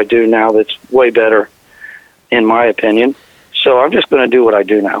stuff I do now that's way better, in my opinion. So I'm just going to do what I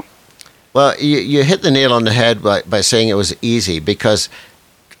do now. Well, you hit the nail on the head by saying it was easy, because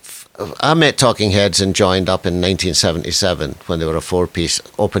I met Talking Heads and joined up in 1977 when they were a four-piece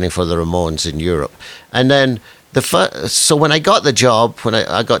opening for the Ramones in Europe. And then so when I got the job, when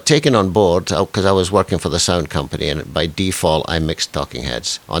I got taken on board, because I was working for the sound company, and by default I mixed Talking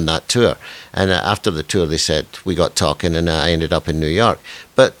Heads on that tour. And after the tour they said, we got talking, and I ended up in New York.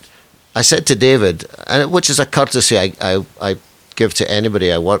 But I said to David, which is a courtesy I give to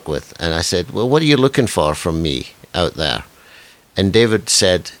anybody I work with, and I said, well, what are you looking for from me out there? And David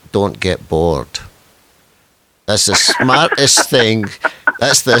said, don't get bored. That's the smartest thing.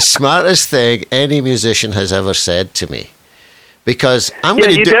 That's the smartest thing any musician has ever said to me. Because I'm going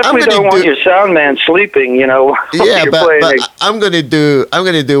to do. You definitely don't want your sound man sleeping, while yeah, you're but playing. I'm going to do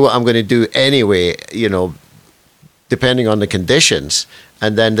what I'm going to do anyway, depending on the conditions,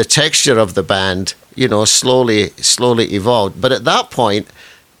 and then the texture of the band, slowly evolved. But at that point,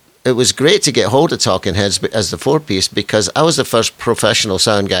 it was great to get hold of Talking Heads as the four-piece, because I was the first professional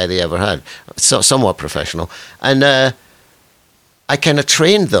sound guy they ever had, somewhat professional, and I kind of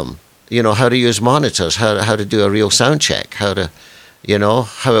trained them, how to use monitors, how to do a real sound check, how it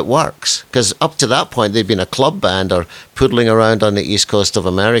works. Because up to that point, they'd been a club band or poodling around on the east coast of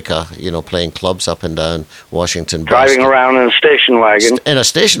America, playing clubs up and down Washington. Driving Boston. Around in a station wagon. In a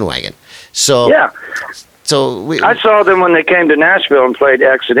station wagon. So yeah. So I saw them when they came to Nashville and played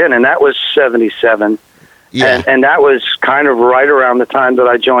Exit In, and that was 77. Yeah. And that was kind of right around the time that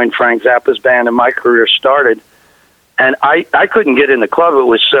I joined Frank Zappa's band and my career started. And I couldn't get in the club. It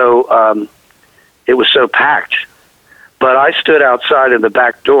was so packed. But I stood outside of the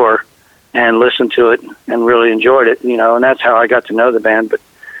back door and listened to it and really enjoyed it, and that's how I got to know the band. But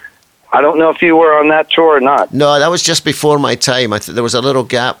I don't know if you were on that tour or not. No, that was just before my time. There was a little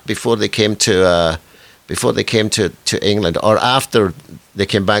gap before they came to England, or after they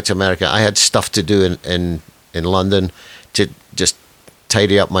came back to America. I had stuff to do in London to just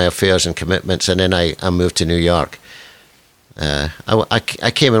tidy up my affairs and commitments, and then I moved to New York. I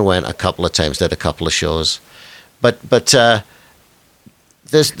came and went a couple of times, did a couple of shows, but you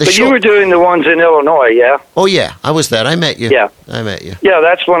were doing the ones in Illinois, yeah? Oh yeah, I was there. I met you. Yeah, I met you. Yeah,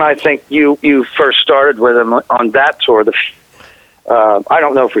 that's when I think you first started with them on that tour. I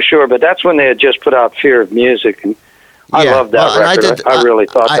don't know for sure, but that's when they had just put out Fear of Music, and I loved that record. I really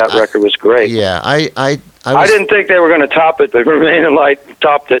thought that record was great. Yeah, I didn't think they were going to top it, but Remain in Light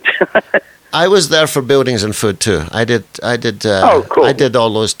topped it. I was there for Buildings and Food too. I did. Oh, cool. I did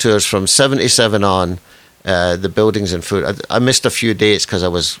all those tours from '77 on. The Buildings and Food. I missed a few dates because I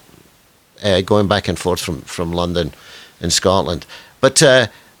was going back and forth from London and Scotland. But the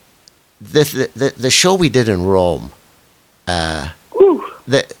show we did in Rome, that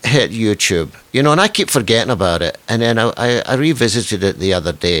hit YouTube, and I keep forgetting about it. And then I revisited it the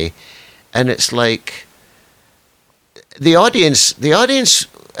other day, and it's like the audience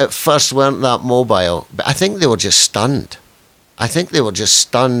at first weren't that mobile, but I think they were just stunned. I think they were just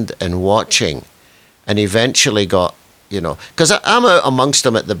stunned and watching, and eventually got, because I'm out amongst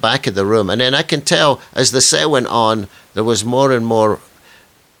them at the back of the room, and then I can tell as the set went on, there was more and more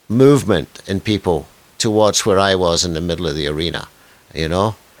movement in people towards where I was in the middle of the arena,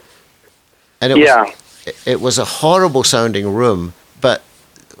 And it was a horrible sounding room, but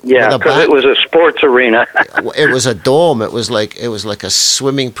Yeah, because it was a sports arena. It was a dome. It was like a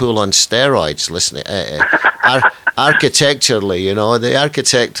swimming pool on steroids. Listening, architecturally, the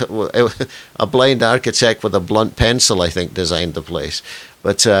architect, a blind architect with a blunt pencil, I think, designed the place.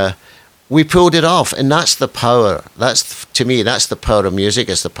 But we pulled it off, and that's the power. To me, that's the power of music.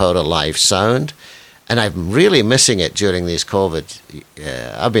 It's the power of live sound. And I'm really missing it during these COVID.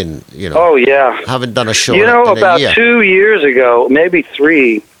 I've been, Oh, yeah. Haven't done a show about a year. 2 years ago, maybe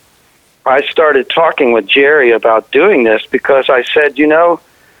 3, I started talking with Jerry about doing this because I said,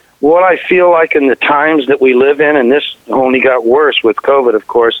 what I feel like in the times that we live in, and this only got worse with COVID, of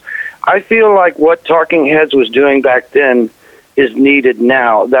course, I feel like what Talking Heads was doing back then is needed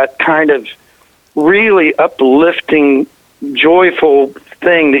now. That kind of really uplifting, joyful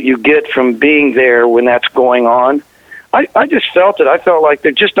thing that you get from being there when that's going on. I just felt it. I felt like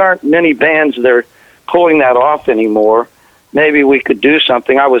there just aren't many bands that are pulling that off anymore. Maybe we could do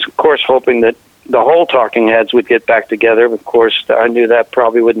something. I was, of course, hoping that the whole Talking Heads would get back together. Of course, I knew that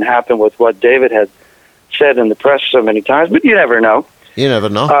probably wouldn't happen with what David had said in the press so many times, but you never know. You never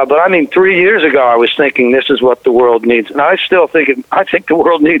know. But I mean, 3 years ago, I was thinking this is what the world needs, and I still think I think the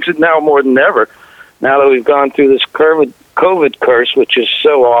world needs it now more than ever. Now that we've gone through this COVID curse, which is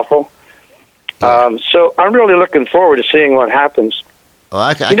so awful. So I'm really looking forward to seeing what happens.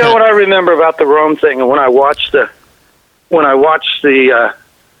 Well, you know what I remember about the Rome thing, and when I watched the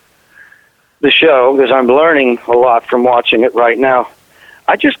show, because I'm learning a lot from watching it right now,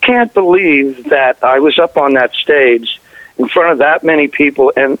 I just can't believe that I was up on that stage in front of that many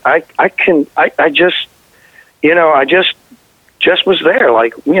people, and I just was there,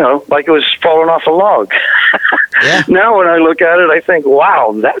 like it was falling off a log. Yeah. Now when I look at it, I think,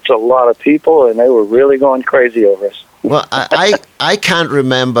 wow, that's a lot of people, and they were really going crazy over us. Well, I can't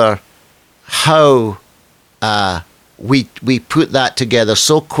remember how we put that together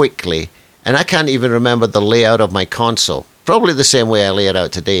so quickly, and I can't even remember the layout of my console. Probably the same way I lay it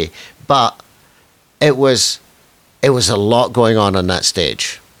out today, but it was a lot going on that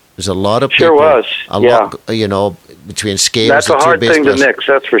stage. There's a lot of people. Sure was. Lot, between scales. That's a hard thing to mix,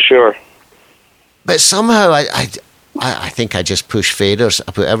 that's for sure. But somehow I think I just pushed faders.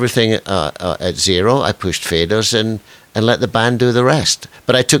 I put everything at 0. I pushed faders and let the band do the rest.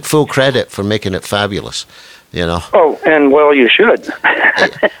 But I took full credit for making it fabulous. Oh, and well, you should.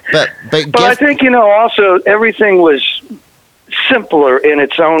 but I think also everything was simpler in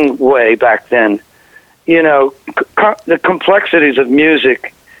its own way back then. The complexities of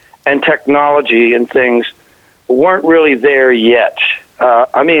music and technology and things weren't really there yet.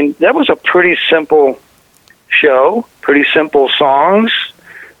 I mean, that was a pretty simple show, pretty simple songs,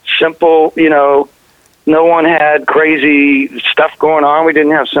 simple, no one had crazy stuff going on. We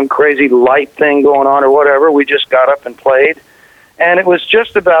didn't have some crazy light thing going on or whatever. We just got up and played. And it was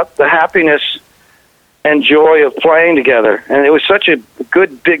just about the happiness and joy of playing together. And it was such a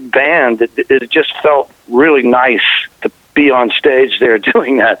good big band that it just felt really nice to be on stage there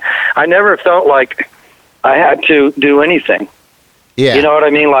doing that. I never felt like I had to do anything. Yeah. You know what I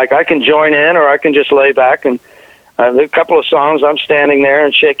mean? Like I can join in or I can just lay back and a couple of songs I'm standing there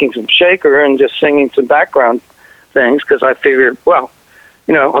and shaking some shaker and just singing some background things because I figured, well,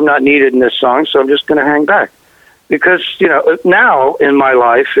 I'm not needed in this song, so I'm just going to hang back. Because, now in my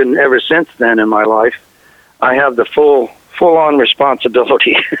life and ever since then in my life, I have the full-on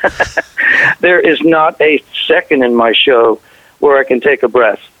responsibility. There is not a second in my show where I can take a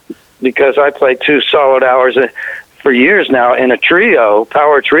breath because I play 2 solid hours for years now in a trio,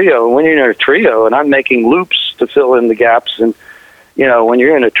 power trio. When you're in a trio, and I'm making loops to fill in the gaps, and when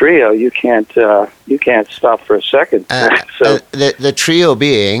you're in a trio, you can't stop for a second. So the trio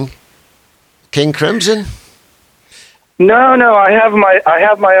being King Crimson. No, I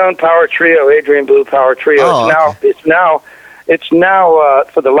have my own power trio, Adrian Blue Power Trio. Oh, It's now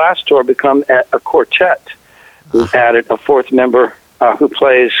for the last tour become a quartet. We've added a 4th member who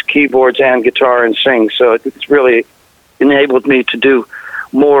plays keyboards and guitar and sings. So it's really enabled me to do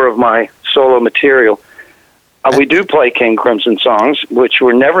more of my solo material. We do play King Crimson songs, which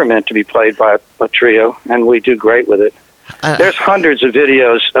were never meant to be played by a trio, and we do great with it. There's hundreds of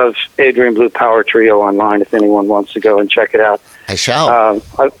videos of Adrian Blue Power Trio online if anyone wants to go and check it out. I shall.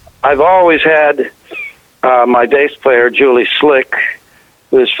 I've always had my bass player, Julie Slick,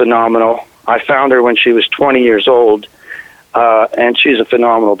 who is phenomenal. I found her when she was 20 years old, and she's a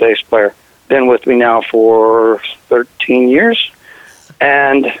phenomenal bass player. Been with me now for 13 years.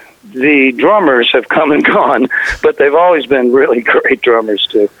 And the drummers have come and gone, but they've always been really great drummers,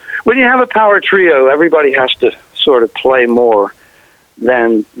 too. When you have a power trio, everybody has to sort of play more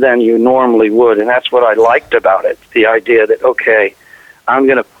than you normally would, and that's what I liked about it, the idea that, okay, I'm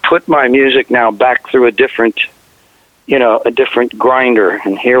going to put my music now back through a different grinder.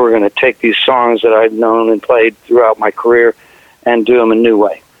 And here we're going to take these songs that I've known and played throughout my career and do them a new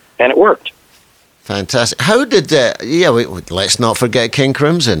way. And it worked. Fantastic. How did let's not forget King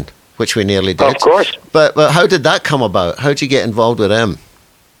Crimson, which we nearly did. Of course. But how did that come about? How did you get involved with them?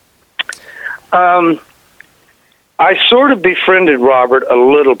 I sort of befriended Robert a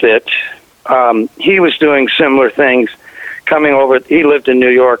little bit. He was doing similar things, coming over. He lived in New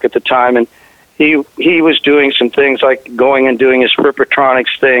York at the time, and he was doing some things like going and doing his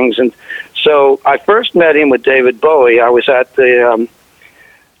Frippertronics things. And so I first met him with David Bowie. I was at the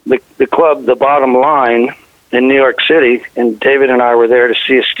club, The Bottom Line, in New York City, and David and I were there to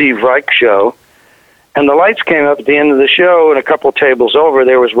see a Steve Reich show. And the lights came up at the end of the show, and a couple tables over,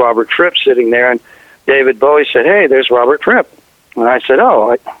 there was Robert Fripp sitting there, and David Bowie said, "Hey, there's Robert Fripp." And I said,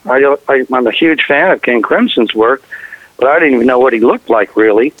 "Oh, I'm a huge fan of King Crimson's work, but I didn't even know what he looked like,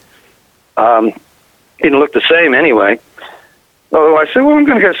 really. He didn't look the same anyway." So I said, "Well, I'm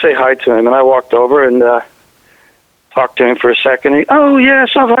going to go say hi to him." And I walked over and talked to him for a second. "Oh,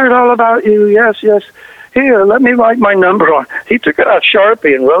 yes, I've heard all about you. Yes. Here, let me write my number on." He took out a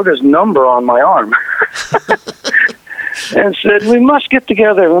Sharpie and wrote his number on my arm. And said, we must get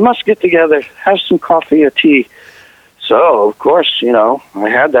together, have some coffee or tea. So, of course, I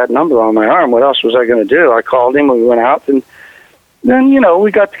had that number on my arm. What else was I going to do? I called him, we went out, and then,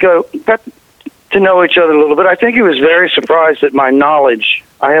 we got to know each other a little bit. I think he was very surprised at my knowledge.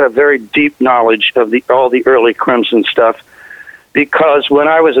 I had a very deep knowledge of all the early Crimson stuff, because when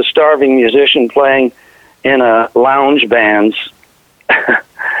I was a starving musician playing in lounge bands,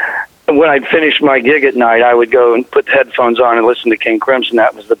 when I'd finish my gig at night, I would go and put the headphones on and listen to King Crimson.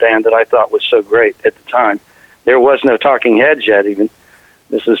 That was the band that I thought was so great at the time. There was no Talking Heads yet, even.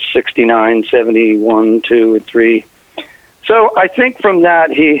 This is 69, 71, 2, and 3. So I think from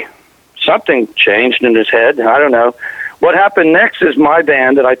that, something changed in his head. I don't know. What happened next is my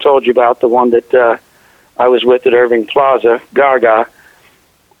band that I told you about, the one that I was with at Irving Plaza, Gaga,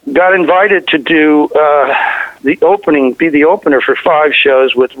 got invited to do be the opener for 5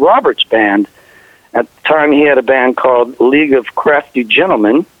 shows with Robert's band. At the time, he had a band called League of Crafty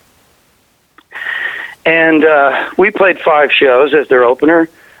Gentlemen. And we played 5 shows as their opener.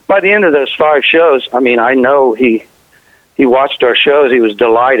 By the end of those 5 shows, I know he watched our shows. He was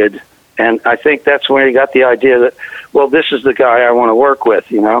delighted. And I think that's when he got the idea that, well, this is the guy I want to work with,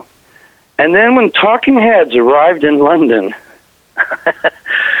 And then when Talking Heads arrived in London,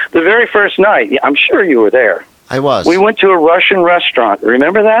 the very first night, I'm sure you were there. I was. We went to a Russian restaurant.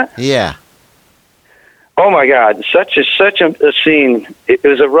 Remember that? Yeah. Oh my God, such a scene. It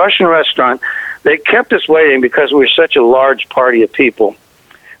was a Russian restaurant. They kept us waiting because we were such a large party of people.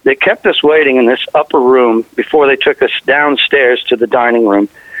 They kept us waiting in this upper room before they took us downstairs to the dining room.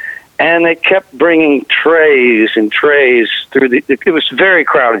 And they kept bringing trays and trays through it was very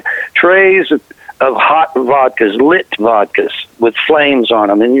crowded. Trays of hot vodkas, lit vodkas with flames on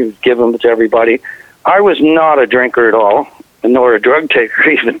them, and you give them to everybody. I was not a drinker at all, nor a drug taker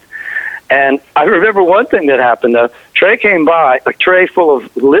even. And I remember one thing that happened, though. A tray full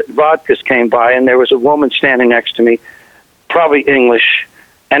of lit vodkas came by, and there was a woman standing next to me, probably English,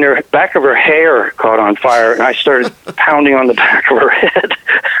 and the back of her hair caught on fire, and I started pounding on the back of her head,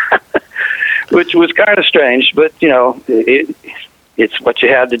 which was kind of strange, but, it's what you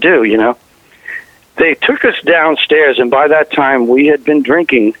had to do, They took us downstairs, and by that time, we had been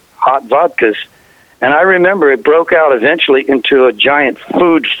drinking hot vodkas, and I remember it broke out eventually into a giant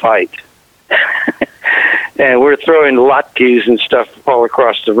food fight. And we're throwing latkes and stuff all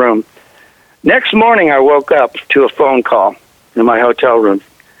across the room. Next morning, I woke up to a phone call in my hotel room,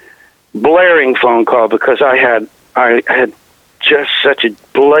 blaring phone call, because I had just such a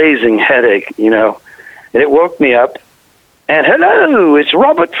blazing headache, and it woke me up. And hello, it's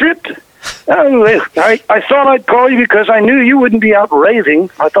Robert Fripp. Oh, I thought I'd call you because I knew you wouldn't be out raving.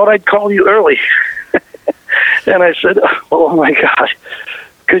 I thought I'd call you early. And I said, oh my God,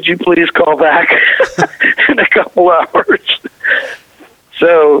 could you please call back in a couple hours?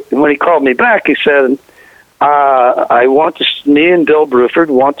 So when he called me back, he said, me and Bill Bruford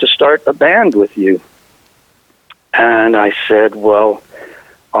want to start a band with you. And I said, well,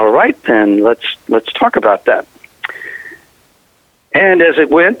 all right then, let's talk about that. And as it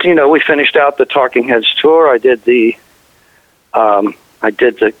went, we finished out the Talking Heads tour. I did the Tom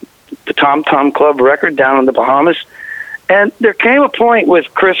Tom Club record down in the Bahamas. And there came a point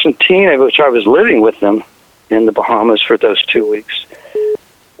with Chris and Tina, which I was living with them in the Bahamas for those 2 weeks,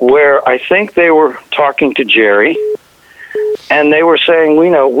 where I think they were talking to Jerry, and they were saying,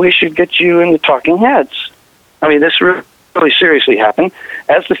 we should get you in the Talking Heads. really seriously happen,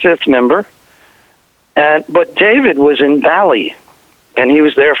 as the fifth member. But David was in Bali, and he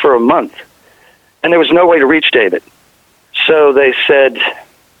was there for a month, and there was no way to reach David. So they said,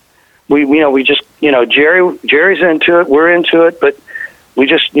 we just, Jerry's into it, we're into it, but we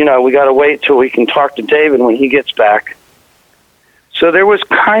just, we got to wait till we can talk to David when he gets back. So there was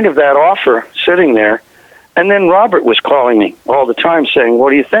kind of that offer sitting there. And then Robert was calling me all the time saying,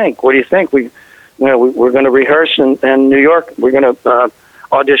 what do you think? What do you think? We're going to rehearse in New York. We're going to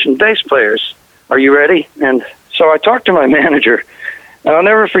audition bass players. Are you ready? And so I talked to my manager, and I'll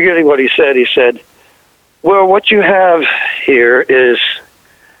never forget what he said. He said, well, what you have here is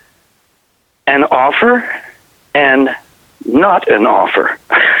an offer and not an offer.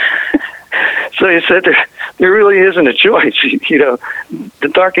 So he said, there really isn't a choice. The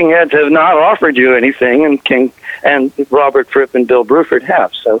Talking Heads have not offered you anything, and Robert Fripp and Bill Bruford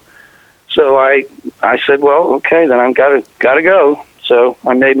have. So I said, well, okay, then I'm gotta go. So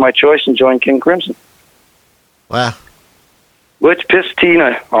I made my choice and joined King Crimson. Wow. Which pissed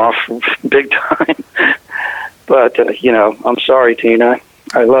Tina off big time. But I'm sorry, Tina.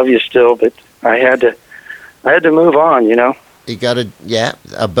 I love you still, but I had to move on. You got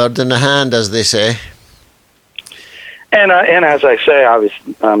a bird in the hand, as they say. And as I say,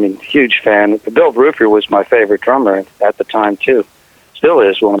 I'm a huge fan. Bill Bruford was my favorite drummer at the time too. Still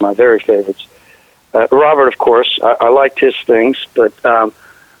is one of my very favorites. Robert, of course, I liked his things, but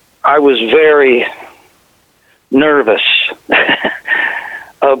I was very nervous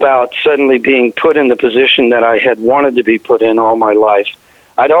about suddenly being put in the position that I had wanted to be put in all my life.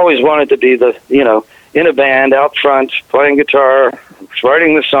 I'd always wanted to be in a band out front, playing guitar,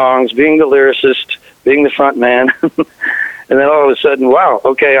 writing the songs, being the lyricist, being the front man. And then all of a sudden, wow,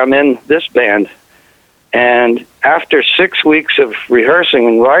 okay, I'm in this band. And after 6 weeks of rehearsing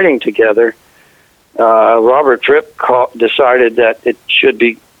and writing together, Robert Fripp decided that it should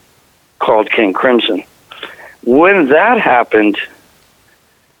be called King Crimson. When that happened,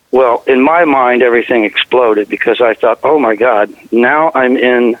 well, in my mind, everything exploded because I thought, oh my God, now I'm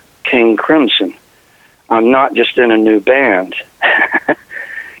in King Crimson. I'm not just in a new band.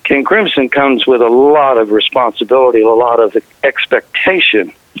 King Crimson comes with a lot of responsibility, a lot of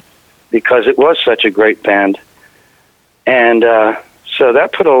expectation, because it was such a great band. And so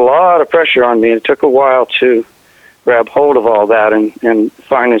that put a lot of pressure on me. It took a while to grab hold of all that and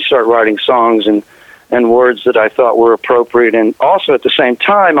finally start writing songs and words that I thought were appropriate. And also at the same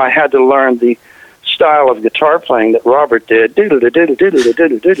time, I had to learn the style of guitar playing that Robert did,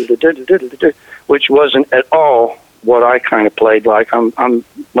 which wasn't at all what I kind of played like. I'm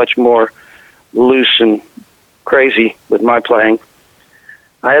much more loose and crazy with my playing.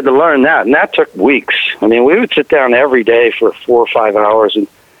 I had to learn that, and that took weeks. I mean, we would sit down every day for 4 or 5 hours and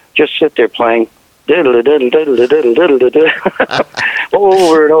just sit there playing over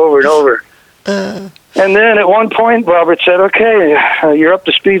and over and over. And then at one point, Robert said, okay, you're up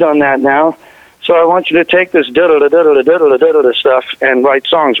to speed on that now, so I want you to take this stuff and write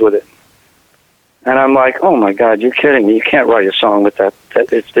songs with it. And I'm like, oh my God, you're kidding me. You can't write a song with that.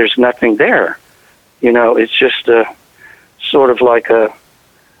 There's nothing there. It's just sort of like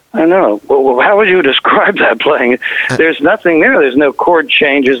I don't know. Well, how would you describe that playing? There's nothing there. There's no chord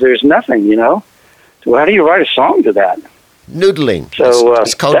changes. There's nothing, So how do you write a song to that? Noodling. So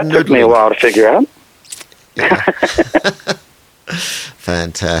it's called that noodling. Took me a while to figure out. Yeah.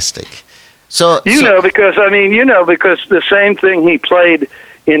 Fantastic. So because the same thing he played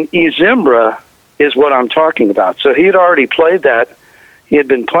in Ezimbra is what I'm talking about. So he had already played that. He had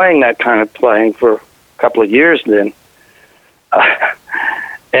been playing that kind of playing for a couple of years then.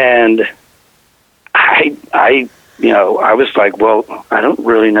 And I was like, well, I don't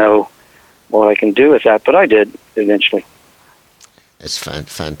really know what I can do with that, but I did eventually. It's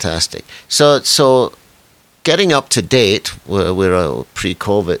fantastic. So getting up to date, we're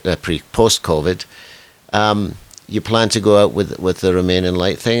pre-COVID, post-COVID. You plan to go out with the Remain in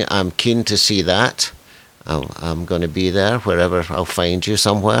Light thing. I'm keen to see that. I'm going to be there wherever I'll find you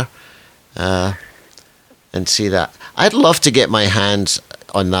somewhere, and see that. I'd love to get my hands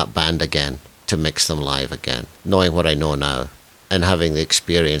on that band again, to mix them live again, knowing what I know now and having the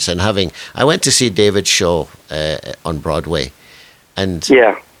experience. And I went to see David's show on Broadway, and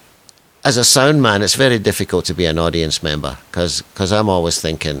as a sound man, it's very difficult to be an audience member because I'm always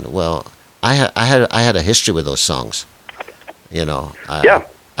thinking, well, I had a history with those songs,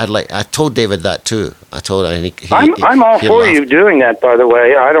 I told David that too. I told him. I'm all for you doing that. By the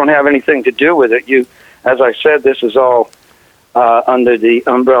way, I don't have anything to do with it. As I said, this is all under the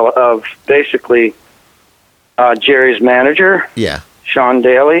umbrella of basically Jerry's manager, Sean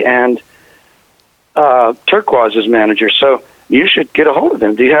Daly, and Turquoise's manager. So you should get a hold of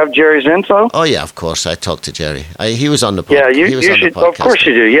him. Do you have Jerry's info? Oh yeah, of course. I talked to Jerry. He was on the podcast. Yeah, you should. Of course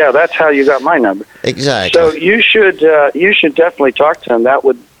you do. Yeah, that's how you got my number. Exactly. So you should definitely talk to him. That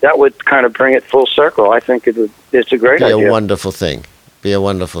would kind of bring it full circle. I think it's a great idea. Be a wonderful thing. Be a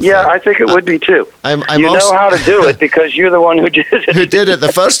wonderful thing. Yeah, I think it would be too. I'm you also, know how to do it because you're the one who did it. Who did it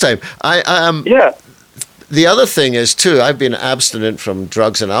the first time? Yeah. The other thing is too, I've been abstinent from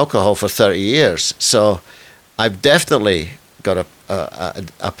drugs and alcohol for 30 years, so I've definitely got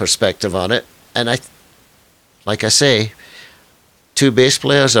a perspective on it. And like I say, two bass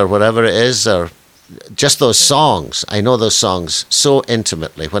players or whatever it is, or just those songs. I know those songs so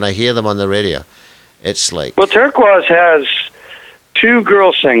intimately. When I hear them on the radio, it's like... Well, Turquoise has two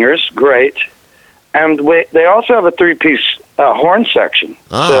girl singers, great, and they also have a three-piece horn section.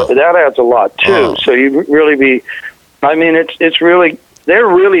 Oh. So that adds a lot, too. Oh. So you really be... I mean, it's really... They're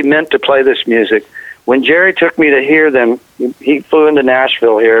really meant to play this music. When Jerry took me to hear them, he flew into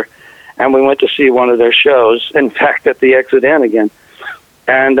Nashville here, and we went to see one of their shows, in fact, at the Exit Inn again.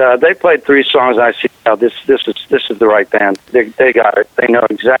 And they played three songs, and I see, oh, this is the right band. They got it. They know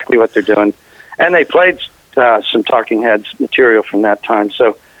exactly what they're doing. And they played some Talking Heads material from that time.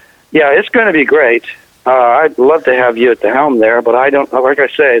 So, yeah, it's going to be great. I'd love to have you at the helm there, but I don't, like I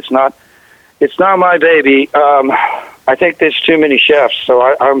say, it's not my baby. I think there's too many chefs, so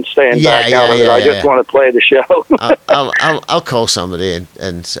I'm staying back out of it. I just want to play the show. I'll call somebody,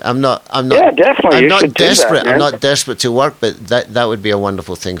 and I'm not. Yeah, definitely. I'm you not should desperate. do that, I'm not desperate to work, but that would be a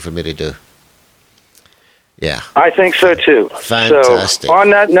wonderful thing for me to do. Yeah, I think so too. Fantastic. So,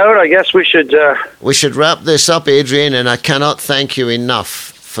 on that note, I guess we should wrap this up, Adrian. And I cannot thank you enough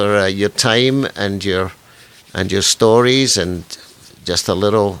for your time and your stories and just a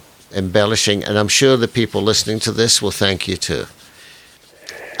little embellishing, and I'm sure the people listening to this will thank you too.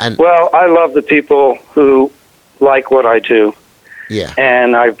 And well, I love the people who like what I do. Yeah.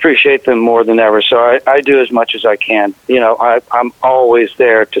 And I appreciate them more than ever. So I do as much as I can. You know, I'm always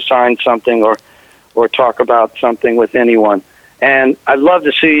there to sign something or talk about something with anyone. And I'd love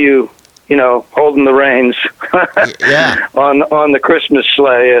to see you, holding the reins yeah. on the Christmas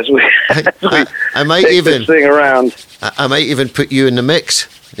sleigh as we I might take even this thing around. I might even put you in the mix.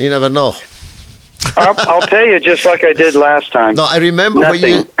 You never know. I'll tell you just like I did last time. No, I remember when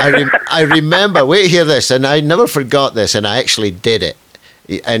you. I remember. Wait, hear this, and I never forgot this, and I actually did it.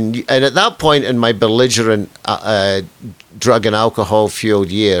 And at that point in my belligerent drug and alcohol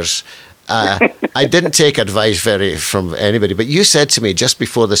fueled years, I didn't take advice from anybody. But you said to me just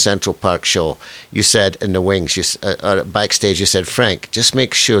before the Central Park show, you said in the wings, backstage, you said, Frank, just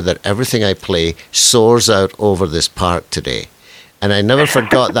make sure that everything I play soars out over this park today. And I never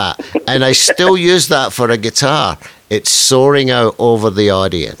forgot that. And I still use that for a guitar. It's soaring out over the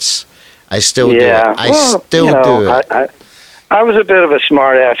audience. I still do it. I still do it. I was a bit of a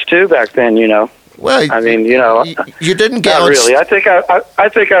smart ass too back then, Well, I mean, you didn't get not really. I think I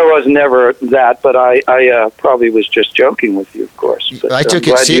was never that, but I probably was just joking with you, of course. But, I took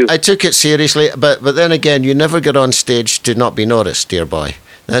it seriously, but then again, you never get on stage to not be noticed, dear boy.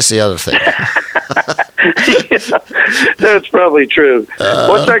 That's the other thing. Yeah, that's probably true.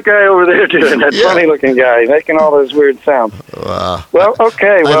 What's that guy over there doing? That funny-looking guy making all those weird sounds. Well,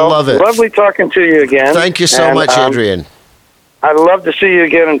 okay. Well, I love it. Lovely talking to you again. Thank you so much, Adrian. I'd love to see you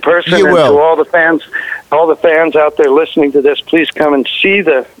again in person. You will. To all the fans out there listening to this, please come and see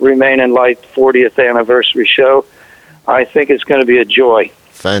the Remain in Light 40th anniversary show. I think it's going to be a joy.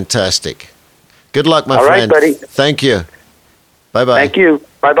 Fantastic. Good luck, my friend. All right, buddy. Thank you. Bye-bye. Thank you.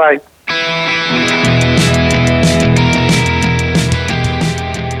 Bye-bye.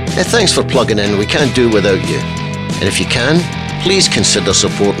 Hey, thanks for plugging in. We can't do without you. And if you can, please consider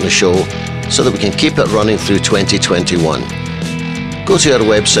supporting the show so that we can keep it running through 2021. Go to our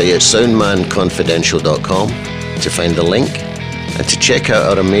website at soundmanconfidential.com to find the link and to check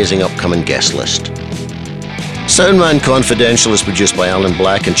out our amazing upcoming guest list. Soundman Confidential is produced by Alan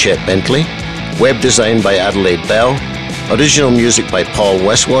Black and Chet Bentley, web design by Adelaide Bell, original music by Paul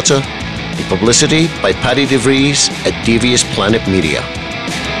Westwater, and publicity by Paddy DeVries at Devious Planet Media.